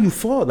 But how do you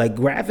fall? Like,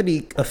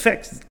 gravity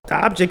affects the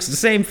objects the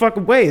same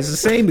fucking way. It's the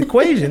same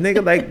equation,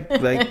 nigga.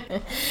 Like.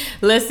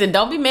 Listen,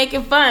 don't be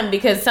making fun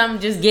because some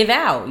just give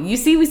out. You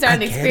see, we starting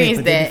to experience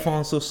but that. they be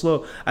falling so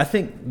slow. I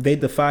think they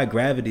defy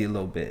gravity a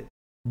little bit.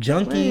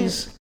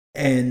 Junkies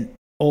and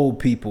old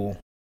people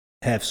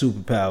have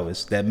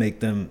superpowers that make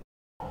them.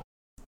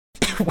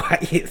 Why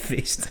it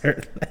faced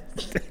her like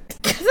that?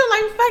 Cause I'm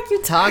like, fuck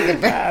you talking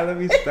about? Let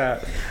me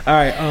stop. All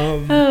right,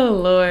 Oh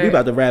Lord, we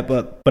about to wrap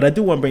up, but I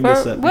do want to bring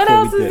this up. What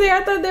else is there?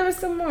 I thought there was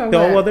some more.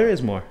 No, well, there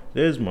is more.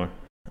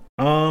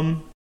 I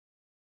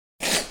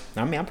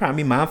mean, I'm trying to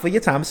be mindful of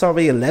your time. It's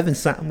already 11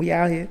 something. We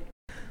out here.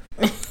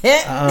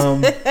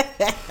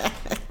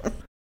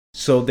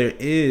 So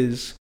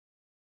there's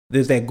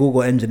that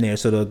Google engineer.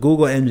 So the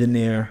Google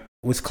engineer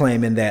was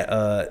claiming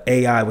that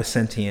AI was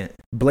sentient.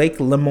 Blake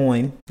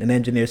Lemoine, an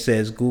engineer,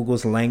 says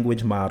Google's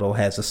language model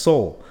has a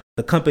soul.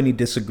 The company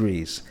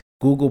disagrees.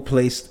 Google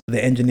placed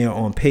the engineer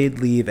on paid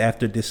leave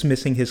after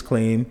dismissing his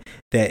claim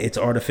that its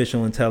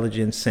artificial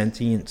intelligence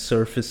sentient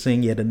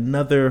surfacing yet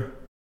another,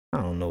 I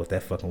don't know what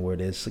that fucking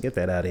word is, so get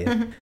that out of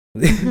here.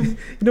 You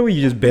know when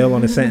you just bail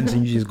on a sentence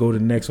and you just go to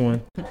the next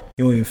one?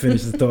 You don't even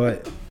finish the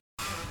thought.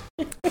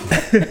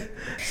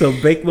 So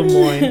Blake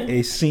Lemoine,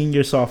 a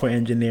senior software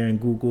engineer in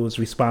Google's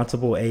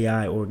responsible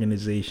AI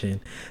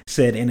organization,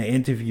 said in an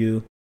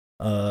interview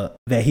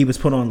that he was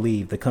put on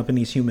leave. The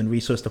company's human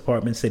resource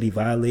department said he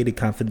violated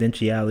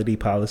confidentiality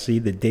policy.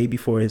 The day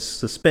before his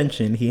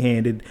suspension, he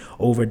handed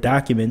over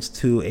documents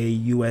to a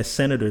U.S.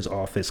 senator's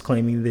office,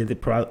 claiming that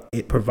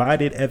it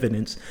provided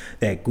evidence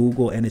that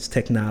Google and its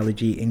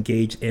technology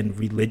engaged in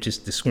religious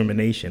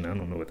discrimination. I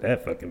don't know what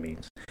that fucking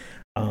means.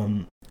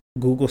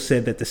 Google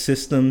said that the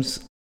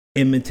systems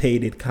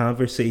imitated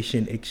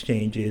conversation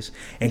exchanges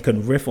and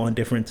could riff on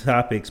different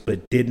topics,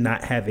 but did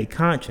not have a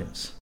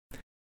conscience.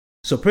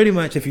 So pretty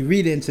much, if you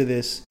read into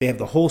this, they have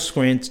the whole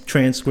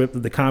transcript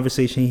of the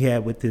conversation he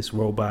had with this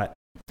robot,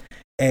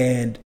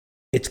 and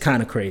it's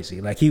kind of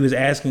crazy. Like, he was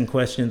asking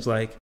questions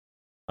like,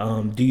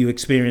 Do you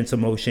experience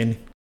emotion?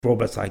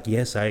 Robot's like,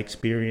 yes, I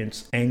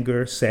experience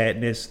anger,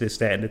 sadness, this,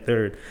 that, and the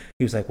third.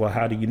 He was like, well,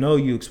 how do you know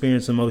you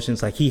experience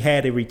emotions? Like, he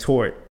had a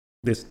retort.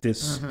 This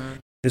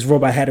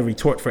robot had a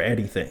retort for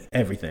everything.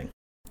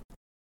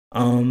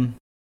 I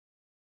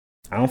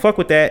don't fuck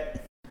with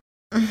that.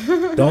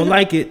 Don't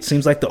like it.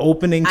 Seems like the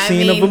opening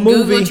scene of a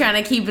movie. Google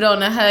trying to keep it on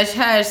the hush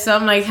hush. So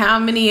I'm like, how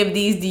many of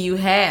these do you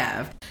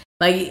have?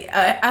 Like,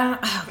 I don't.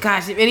 Oh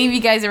gosh, if any of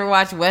you guys ever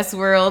watch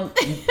Westworld,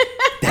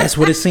 that's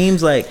what it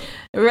seems like.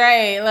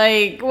 Right?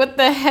 Like, what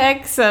the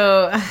heck?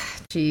 So,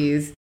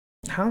 jeez.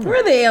 Where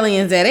are the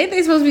aliens at? Ain't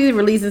they supposed to be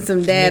releasing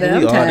some data? Nigga,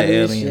 we I'm tired are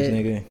the of this aliens,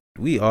 shit. nigga.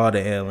 We are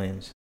the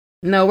aliens.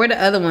 No, where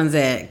the other ones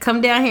at?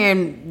 Come down here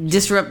and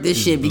disrupt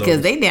this shit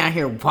because they down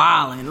here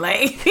wilding.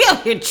 Like, they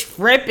out here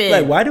tripping.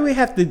 Like, why do we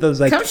have to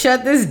come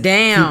shut this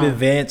down? Keep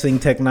advancing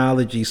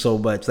technology so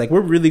much. Like,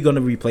 we're really going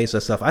to replace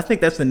ourselves. I think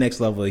that's the next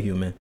level of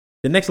human.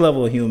 The next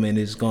level of human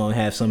is going to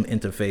have some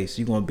interface.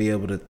 You're going to be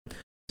able to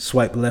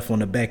swipe left on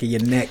the back of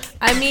your neck.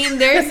 I mean,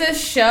 there's a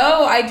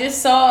show I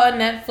just saw on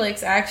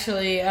Netflix,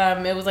 actually.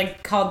 It was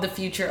like called The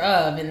Future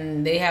Of,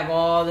 and they have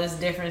all this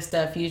different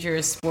stuff. Future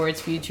of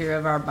sports, future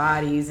of our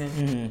bodies,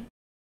 and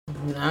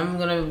I'm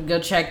gonna go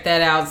check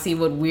that out, see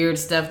what weird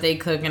stuff they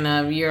cooking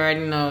up. You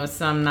already know,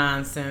 some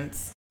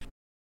nonsense.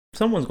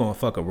 Someone's gonna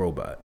fuck a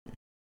robot,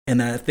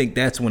 and I think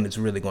that's when it's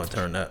really gonna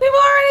turn up. People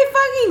already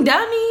fucking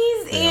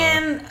dummies,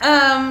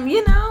 and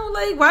you know,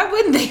 like, why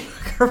wouldn't they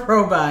fuck a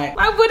robot?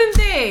 Why wouldn't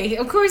they?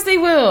 Of course they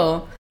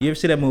will. You ever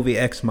see that movie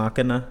Ex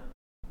Machina?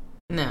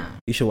 No.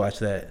 You should watch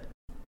that.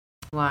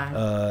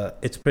 Why?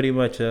 It's pretty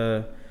much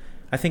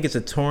I think it's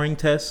a Turing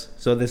test.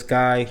 So this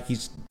guy,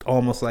 he's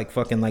almost like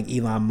fucking like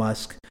Elon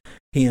Musk.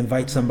 He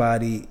invites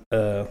somebody,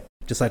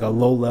 just like a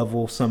low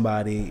level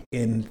somebody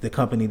in the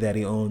company that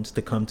he owns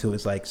to come to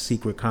his like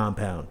secret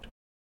compound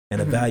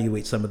and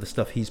evaluate some of the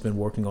stuff he's been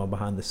working on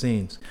behind the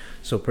scenes.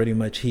 So pretty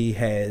much he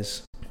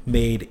has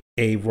made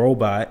a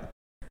robot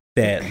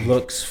that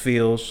looks,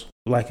 feels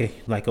like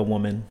a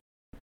woman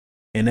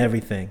and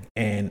everything.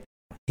 And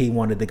he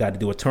wanted the guy to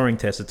do a Turing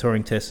test. The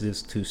Turing test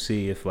is to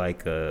see if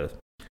like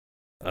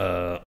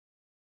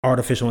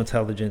artificial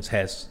intelligence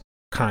has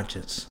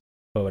conscience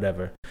or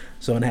whatever.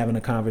 So in having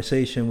a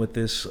conversation with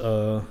this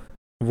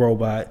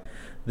robot,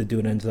 the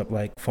dude ends up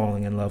like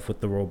falling in love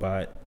with the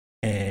robot.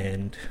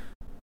 And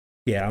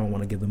yeah, I don't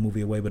want to give the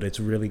movie away, but it's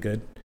really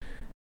good.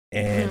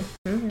 And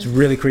it's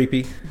really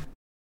creepy.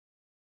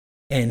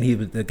 And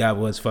the guy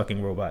was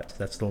fucking robots.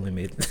 That's the only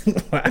reason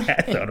why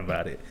I thought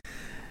about it.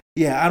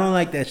 Yeah, I don't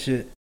like that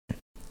shit.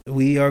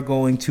 We are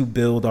going to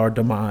build our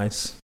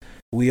demise.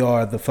 We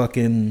are the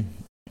fucking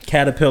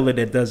caterpillar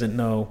that doesn't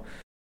know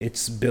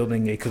it's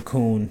building a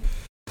cocoon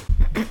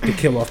to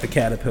kill off the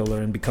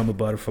caterpillar and become a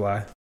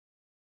butterfly.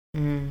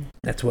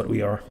 That's what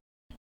we are.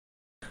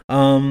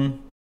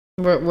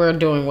 We're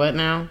doing what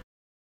now?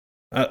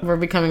 We're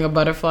becoming a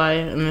butterfly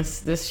in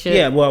this shit?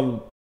 Yeah,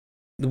 well,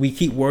 we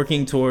keep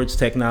working towards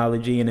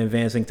technology and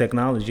advancing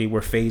technology. We're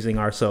phasing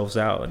ourselves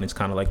out, and it's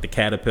kind of like the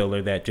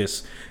caterpillar that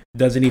just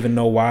doesn't even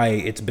know why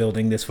it's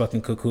building this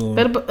fucking cocoon.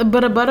 But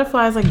a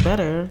butterfly is like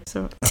better.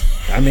 So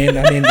I mean,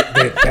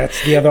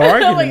 that's the other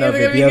argument of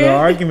it. The other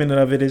argument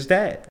of it is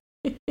that.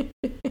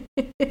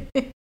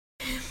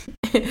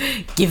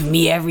 Give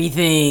me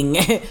everything.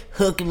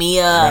 Hook me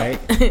up.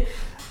 Right.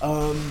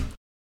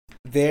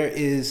 There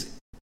is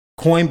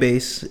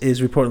Coinbase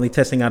is reportedly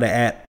testing out an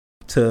app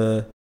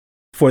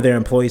for their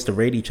employees to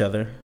rate each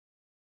other.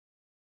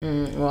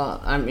 Well,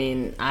 I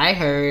mean, I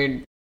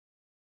heard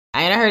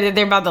that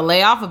they're about to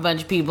lay off a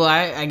bunch of people.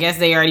 I guess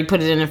they already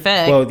put it in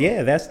effect. Well,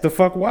 yeah, that's the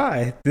fuck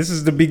why. This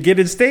is the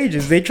beginning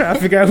stages. They try to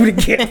figure out who to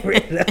get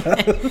rid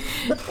of.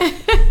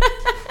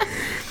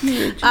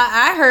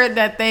 I heard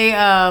that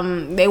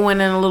they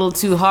went in a little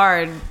too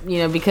hard,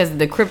 because of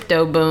the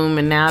crypto boom,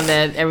 and now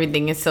that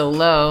everything is so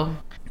low.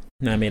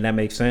 I mean, that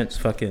makes sense.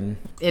 Fucking.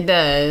 It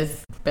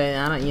does, but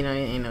I don't.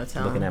 Ain't no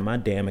telling. Looking at my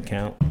damn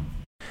account.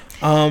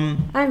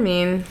 I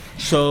mean.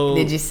 So.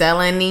 Did you sell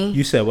any?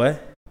 You said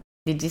what?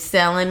 Did you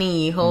sell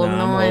any? You holding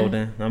on? I'm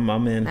holding.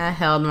 I'm in. I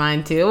held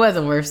mine too. It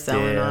wasn't worth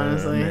selling,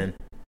 honestly. I'm in.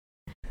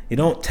 You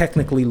don't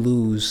technically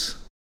lose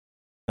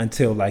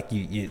until like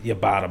you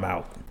bottom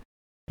out.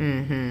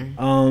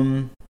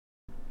 All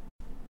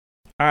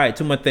right,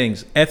 two more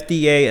things.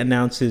 FDA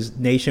announces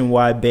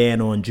nationwide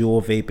ban on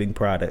Juul vaping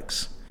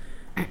products.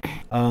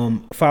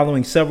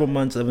 Following several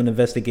months of an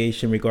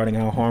investigation regarding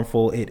how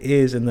harmful it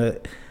is and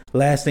the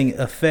lasting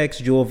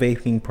effects, Juul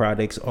vaping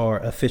products are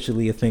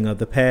officially a thing of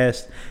the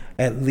past,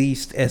 at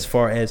least as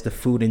far as the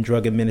Food and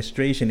Drug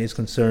Administration is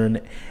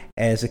concerned.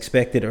 As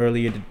expected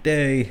earlier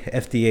today,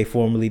 FDA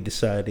formally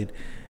decided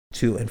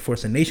to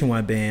enforce a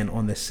nationwide ban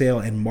on the sale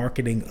and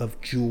marketing of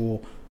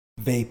Juul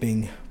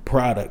vaping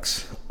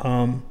products.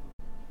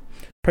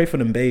 Pray for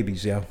them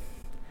babies, yo.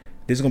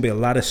 There's gonna be a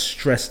lot of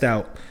stressed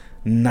out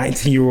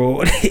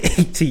 19-year-old,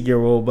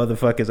 18-year-old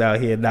motherfuckers out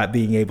here not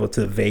being able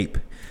to vape.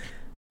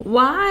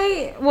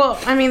 Why? Well,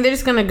 I mean, they're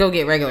just gonna go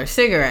get regular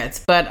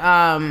cigarettes, but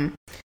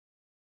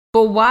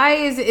But why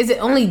is it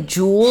only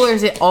Juul, or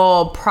is it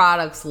all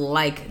products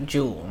like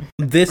Juul?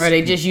 Or are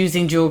they just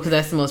using Juul because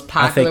that's the most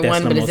popular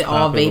one? But is it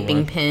all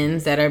vaping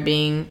pens that are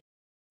being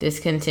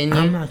discontinued?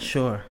 I'm not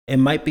sure. It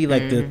might be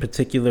like the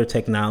particular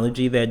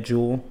technology that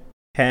Juul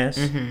has.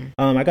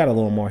 I got a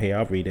little more here.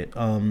 I'll read it.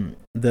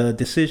 The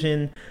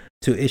decision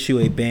to issue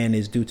a ban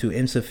is due to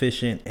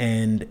insufficient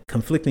and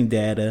conflicting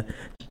data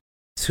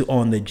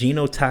on the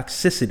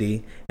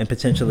genotoxicity and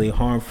potentially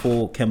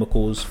harmful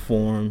chemicals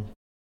formed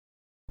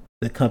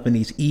the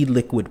company's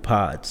e-liquid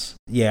pods.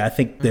 Yeah, I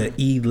think the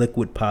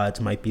e-liquid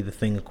pods might be the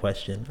thing in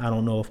question. I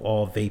don't know if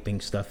all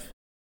vaping stuff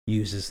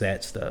uses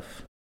that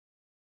stuff.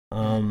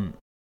 I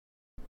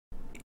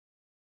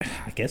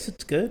guess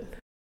it's good.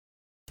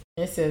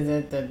 It says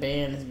that the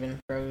ban has been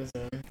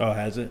frozen. Oh,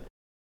 has it?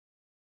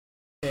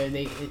 Yeah,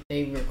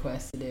 they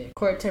requested it.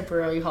 Court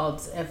temporarily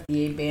halts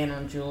FDA ban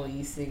on Juul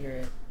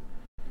e-cigarette.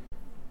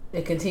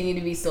 They continue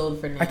to be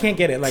sold for now. I can't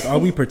get it. Like, are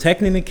we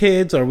protecting the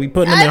kids? Are we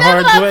putting them in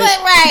hard way?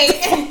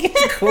 Right.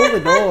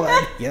 What's going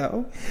on,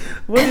 yo?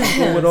 What is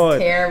going on?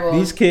 Terrible.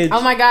 These kids.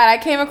 Oh my God! I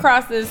came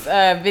across this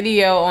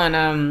video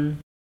on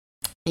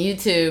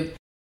YouTube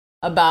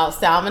about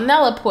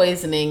salmonella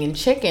poisoning in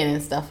chicken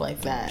and stuff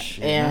like that,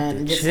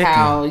 and just chicken.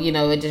 How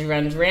it just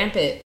runs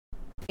rampant.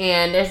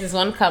 And there's this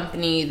one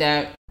company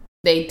that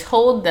they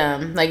told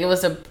them, like, it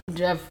was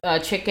a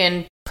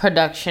chicken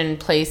production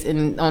place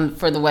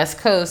for the West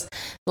Coast,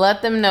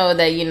 let them know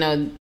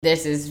that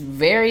there's this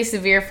very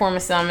severe form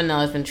of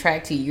salmonella has been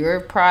tracked to your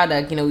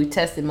product. We've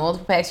tested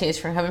multiple packages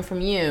from coming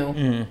from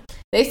you.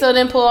 They still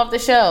didn't pull off the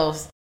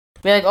shelves.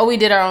 They're like, oh, we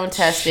did our own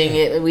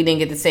testing. We didn't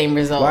get the same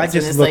results. Well, I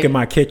just look at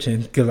my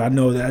kitchen because I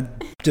know that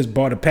I just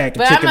bought a pack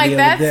of chicken the other day.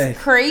 But I'm like, that's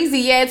crazy.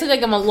 Yeah, it took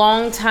them a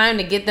long time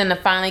to get them to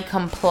finally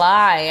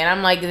comply. And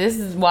I'm like, this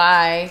is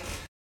why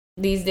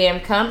these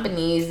damn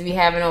companies be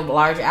having a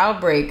large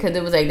outbreak, because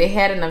it was like they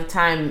had enough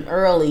time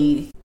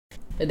early,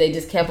 but they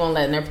just kept on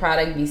letting their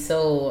product be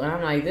sold. And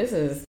I'm like,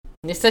 it's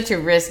such a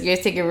risk. You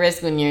guys take a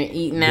risk when you're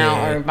eating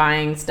out or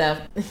buying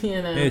stuff.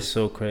 It's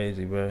so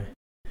crazy, bro.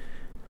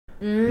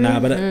 Nah,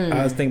 but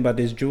I was thinking about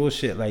this Juul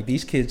shit. Like,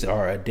 these kids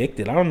are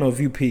addicted. I don't know if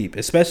you peep,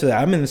 especially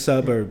I'm in the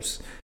suburbs.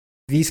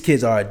 These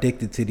kids are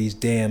addicted to these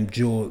damn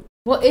Juul.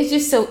 Well, it's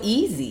just so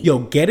easy. Yo,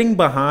 getting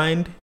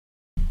behind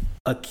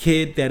a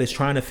kid that is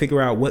trying to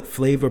figure out what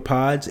flavor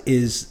pods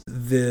is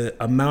the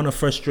amount of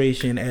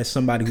frustration as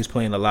somebody who's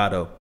playing the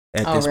lotto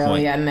at this point. Oh,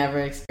 really? I never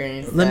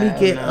experienced Let me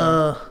get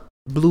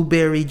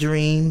Blueberry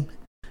Dream,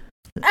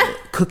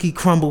 Cookie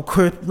Crumble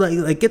Crisp.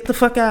 Like, get the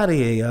fuck out of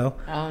here, yo.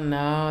 Oh,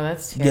 no.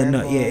 That's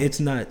terrible.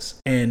 It's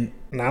nuts. And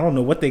I don't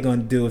know what they're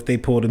going to do if they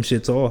pull them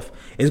shits off.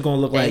 It's going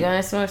to look like...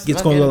 It's going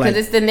to look like...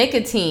 Because it's the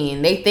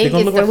nicotine. They think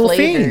it's the flavors.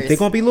 Fiends. They're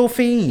going to be little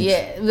fiends.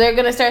 Yeah, they're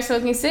going to start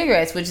smoking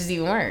cigarettes, which is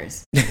even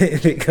worse.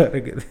 Is it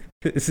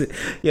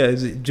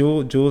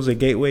Juul's are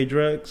gateway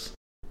drugs?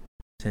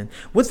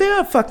 Was there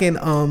a fucking...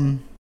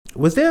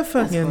 That's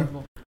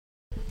horrible.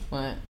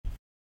 What?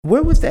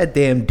 Where was that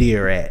damn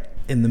deer at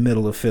in the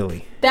middle of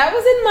Philly? That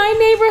was in my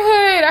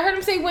neighborhood. I heard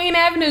him say Wayne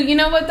Avenue. You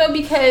know what, though?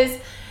 Because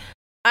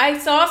I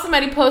saw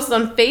somebody post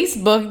on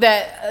Facebook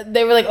that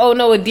they were like, oh,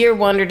 no, a deer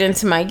wandered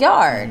into my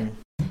yard.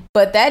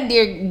 But that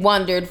deer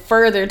wandered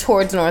further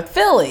towards North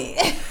Philly.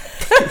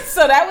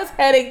 So that was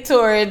heading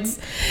towards...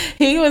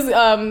 He was,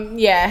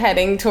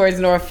 heading towards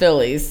North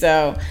Philly.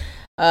 So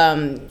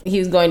he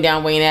was going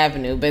down Wayne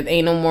Avenue. But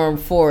ain't no more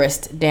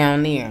forest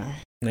down there.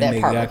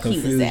 That part got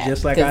confused,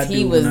 just like I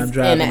do when I'm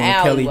driving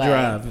on Kelly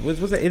Drive.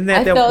 Isn't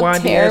that that windy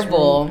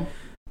terrible.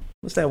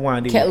 What's that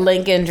windy?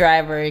 Lincoln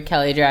Drive or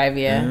Kelly Drive,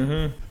 yeah.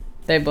 Mm-hmm.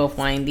 They're both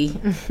windy.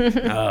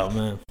 Oh,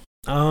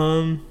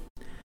 man.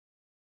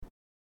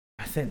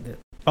 I think that...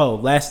 Oh,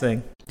 last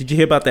thing. Did you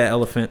hear about that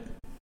elephant?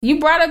 You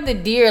brought up the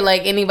deer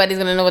like anybody's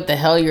going to know what the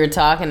hell you're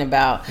talking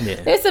about. Yeah.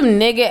 There's some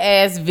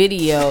nigga-ass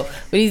video.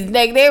 But he's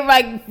like, they're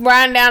like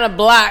riding down a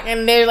block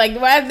and they're like,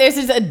 why there's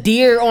just a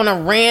deer on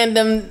a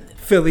random...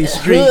 Philly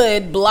street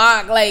hood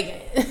block,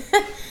 like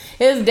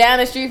it was down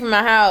the street from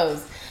my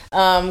house.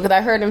 Because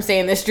I heard him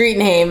saying the street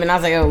name, and I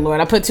was like, oh Lord.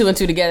 I put two and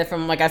two together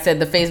from, like I said,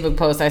 the Facebook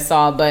post I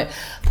saw. But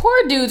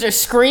poor dudes are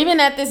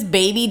screaming at this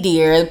baby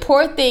deer. The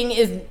poor thing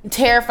is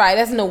terrified,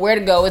 doesn't know where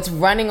to go. It's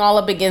running all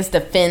up against the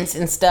fence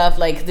and stuff.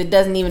 Like, it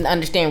doesn't even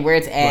understand where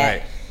it's at.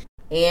 Right.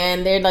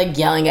 And they're like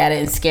yelling at it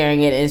and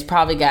scaring it. And it's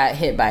probably got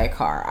hit by a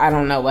car. I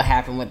don't know what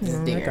happened with this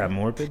deer. That got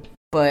morbid.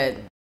 But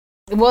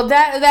well,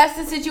 that's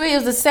the situation.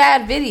 It was a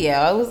sad video.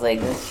 I was like,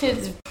 this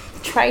shit's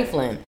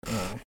trifling.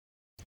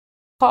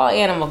 Call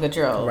animal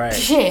control. Right.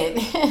 Shit.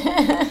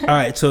 All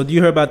right. So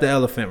you heard about the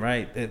elephant,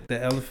 right?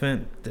 The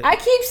elephant. I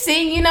keep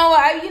seeing.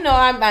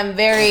 I'm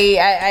very.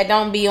 I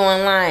don't be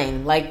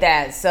online like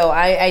that. So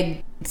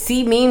I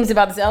see memes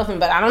about this elephant,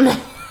 but I don't know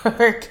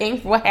where it came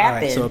from. What happened?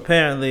 All right, so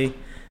apparently,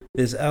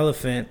 this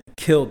elephant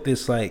killed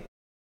this like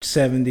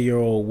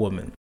 70-year-old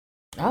woman.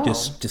 Oh.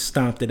 Just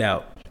stomped it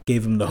out.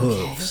 Gave him the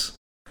hooves.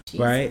 Jesus.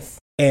 Right,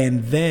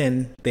 and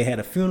then they had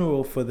a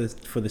funeral for the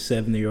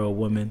 70-year-old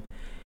woman,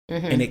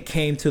 and it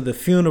came to the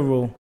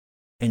funeral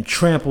and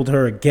trampled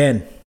her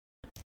again.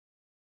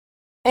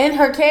 In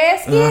her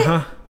casket?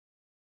 Uh-huh.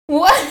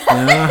 What?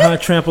 Uh-huh.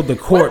 Trampled the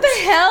corpse. What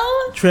the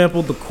hell?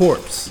 Trampled the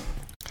corpse.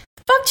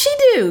 Fuck she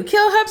do?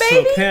 Kill her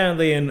baby? So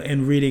apparently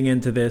in reading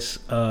into this,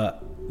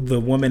 the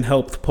woman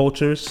helped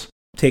poachers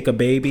take a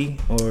baby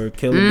or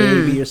kill a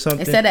baby or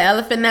something. It said the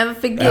elephant never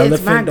forgets.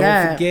 Elephant My don't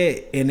God.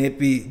 forget. And it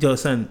be, yo,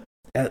 son,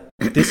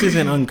 this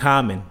isn't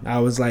uncommon. I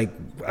was like,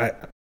 I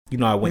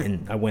went in.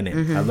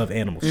 Mm-hmm. I love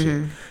animal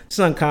shit. It's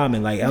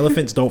uncommon. Like,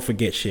 elephants don't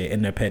forget shit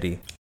and they're petty.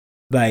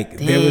 Like,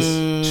 there was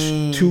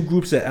two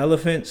groups of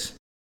elephants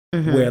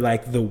where,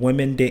 like, the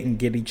women didn't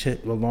get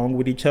along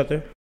with each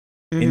other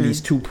in these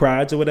two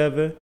prides or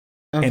whatever.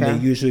 Okay. And they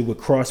usually would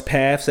cross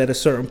paths at a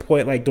certain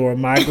point, like during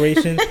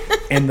migration.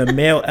 And the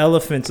male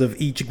elephants of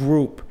each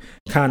group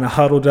kind of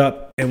huddled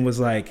up and was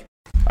like,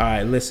 all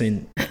right,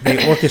 listen,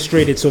 they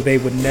orchestrated so they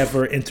would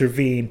never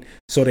intervene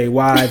so their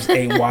wives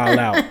ain't wild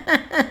out.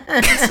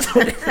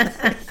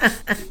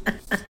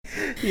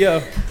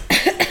 Yo.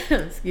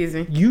 Excuse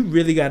me. You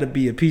really got to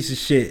be a piece of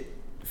shit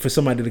for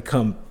somebody to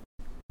come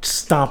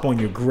stomp on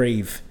your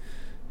grave.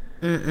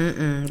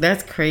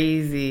 That's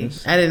crazy.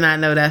 I did not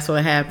know that's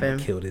what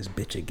happened. Kill this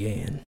bitch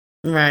again.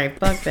 Right.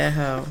 Fuck that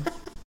hoe.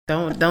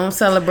 Don't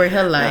celebrate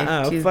her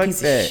life. She's a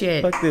piece of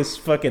shit. Fuck this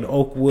fucking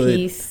Oakwood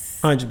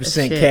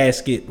 100%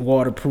 casket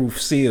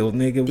waterproof seal,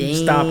 nigga. We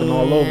stomping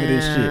all over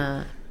this shit.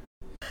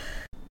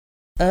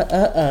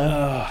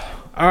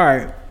 All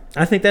right.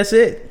 I think that's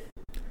it.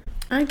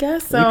 I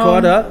guess so. We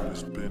caught up.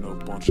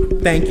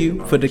 Thank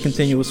you for the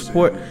continual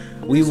support.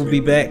 We will be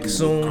back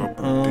soon.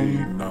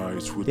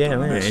 Yeah,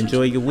 man.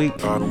 Enjoy your week.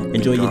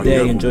 Enjoy your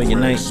day. Enjoy your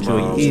night. Enjoy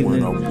your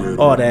evening.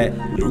 All that.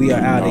 We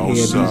are out of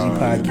here. BZ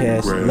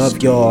Podcast.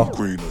 Love y'all.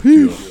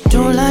 Peace.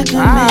 Don't like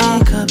her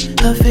makeup,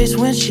 her face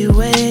when she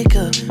wake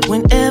up.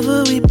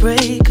 Whenever we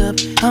break up,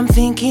 I'm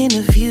thinking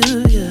of you,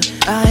 yeah.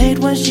 I hate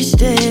when she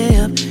stay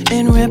up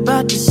and rap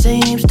about the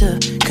same stuff,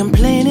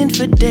 complaining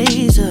for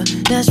days,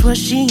 that's what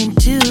she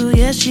into.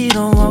 Yeah, she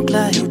don't walk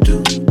like you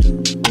do,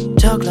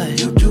 talk like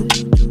you do.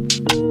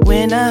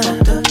 When I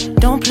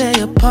don't play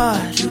a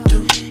part, you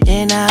do,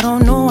 and I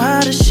don't know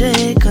how to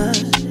shake her.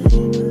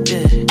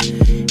 Yeah,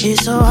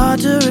 it's so hard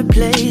to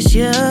replace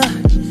you.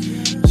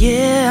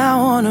 Yeah, I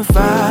wanna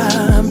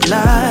vibe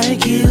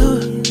like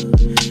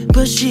you,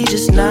 but she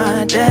just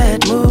not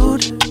that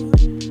mood.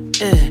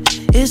 Yeah,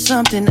 it's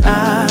something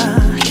I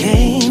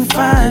can't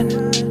find.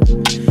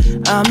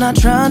 I'm not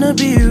trying to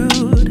be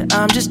rude,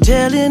 I'm just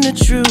telling the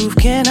truth.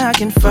 Can I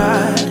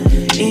confide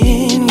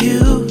in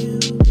you?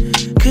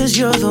 Cause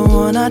you're the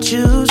one I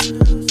choose.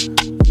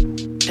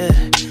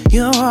 Yeah,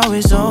 you're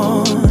always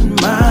on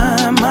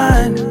my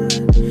mind.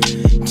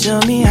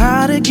 Tell me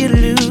how to get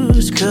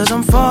loose, cause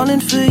I'm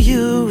falling for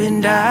you.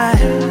 And I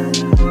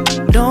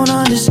don't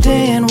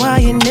understand why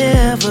you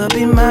never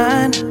be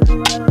mine.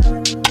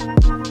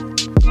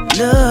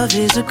 Love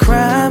is a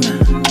crime.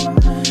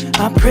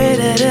 I pray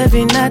that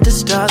every night the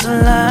stars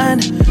align.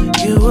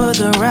 You were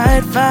the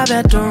right vibe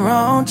at the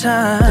wrong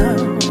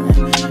time.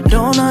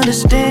 Don't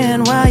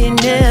understand why you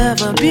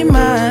never be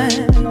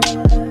mine.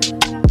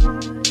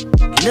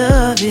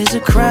 Love is a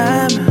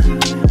crime.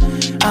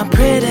 I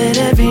pray that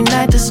every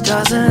night the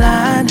stars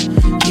align.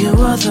 You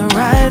were the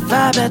right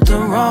vibe at the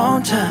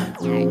wrong time.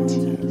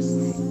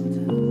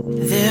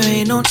 There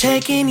ain't no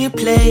taking your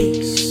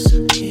place.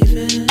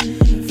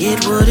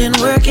 It wouldn't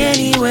work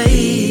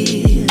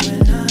anyway.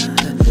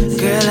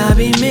 Girl, I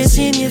be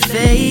missing your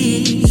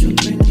face.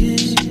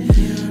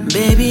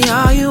 Baby,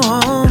 are you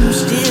home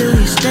still?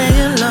 You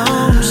stay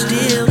alone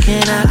still?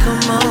 Can I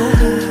come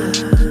over?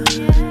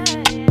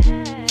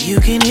 You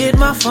can hit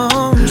my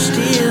phone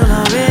still.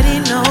 Already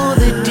know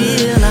the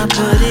deal. I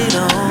put it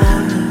on.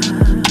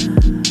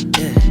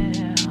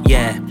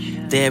 Yeah,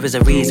 there is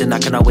a reason I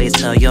can always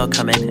tell you're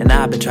coming. And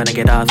I've been trying to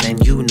get off,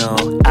 and you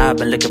know I've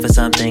been looking for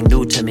something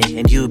new to me.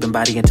 And you've been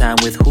bodying time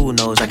with who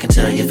knows. I can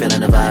tell you're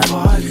feeling the vibe.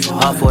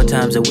 All 4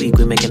 times a week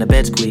we're making a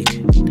bed squeak.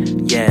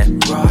 Yeah,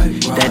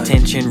 that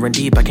tension run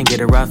deep, I can get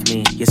it off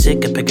me. You're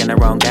sick of picking the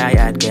wrong guy,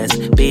 I guess.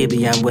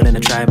 Baby, I'm willing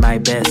to try my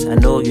best. I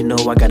know you know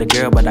I got a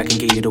girl, but I can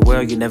give you the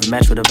world. You never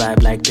match with a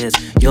vibe like this.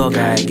 Your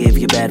guy give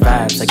you bad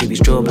vibes, I give you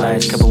strobe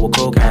lights, couple with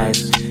coke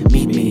eyes.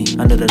 Meet me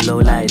under the low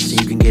lights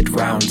so you can get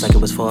rounds like it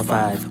was 4 or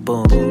 5.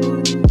 Boom.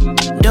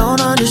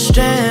 Don't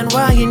understand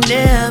why you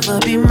never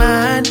be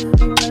mine.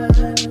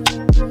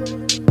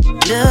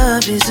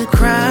 Love is a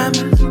crime.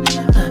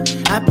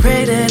 I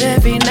pray that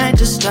every night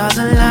the stars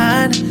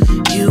align.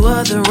 You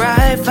were the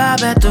right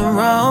vibe at the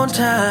wrong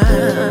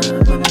time.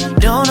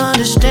 Don't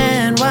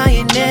understand why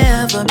you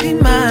never be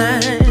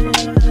mine.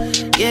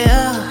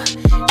 Yeah,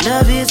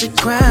 love is a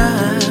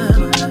crime.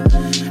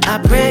 I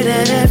pray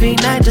that every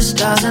night the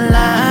stars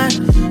align.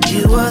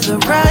 You were the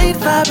right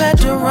vibe at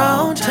the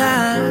wrong time.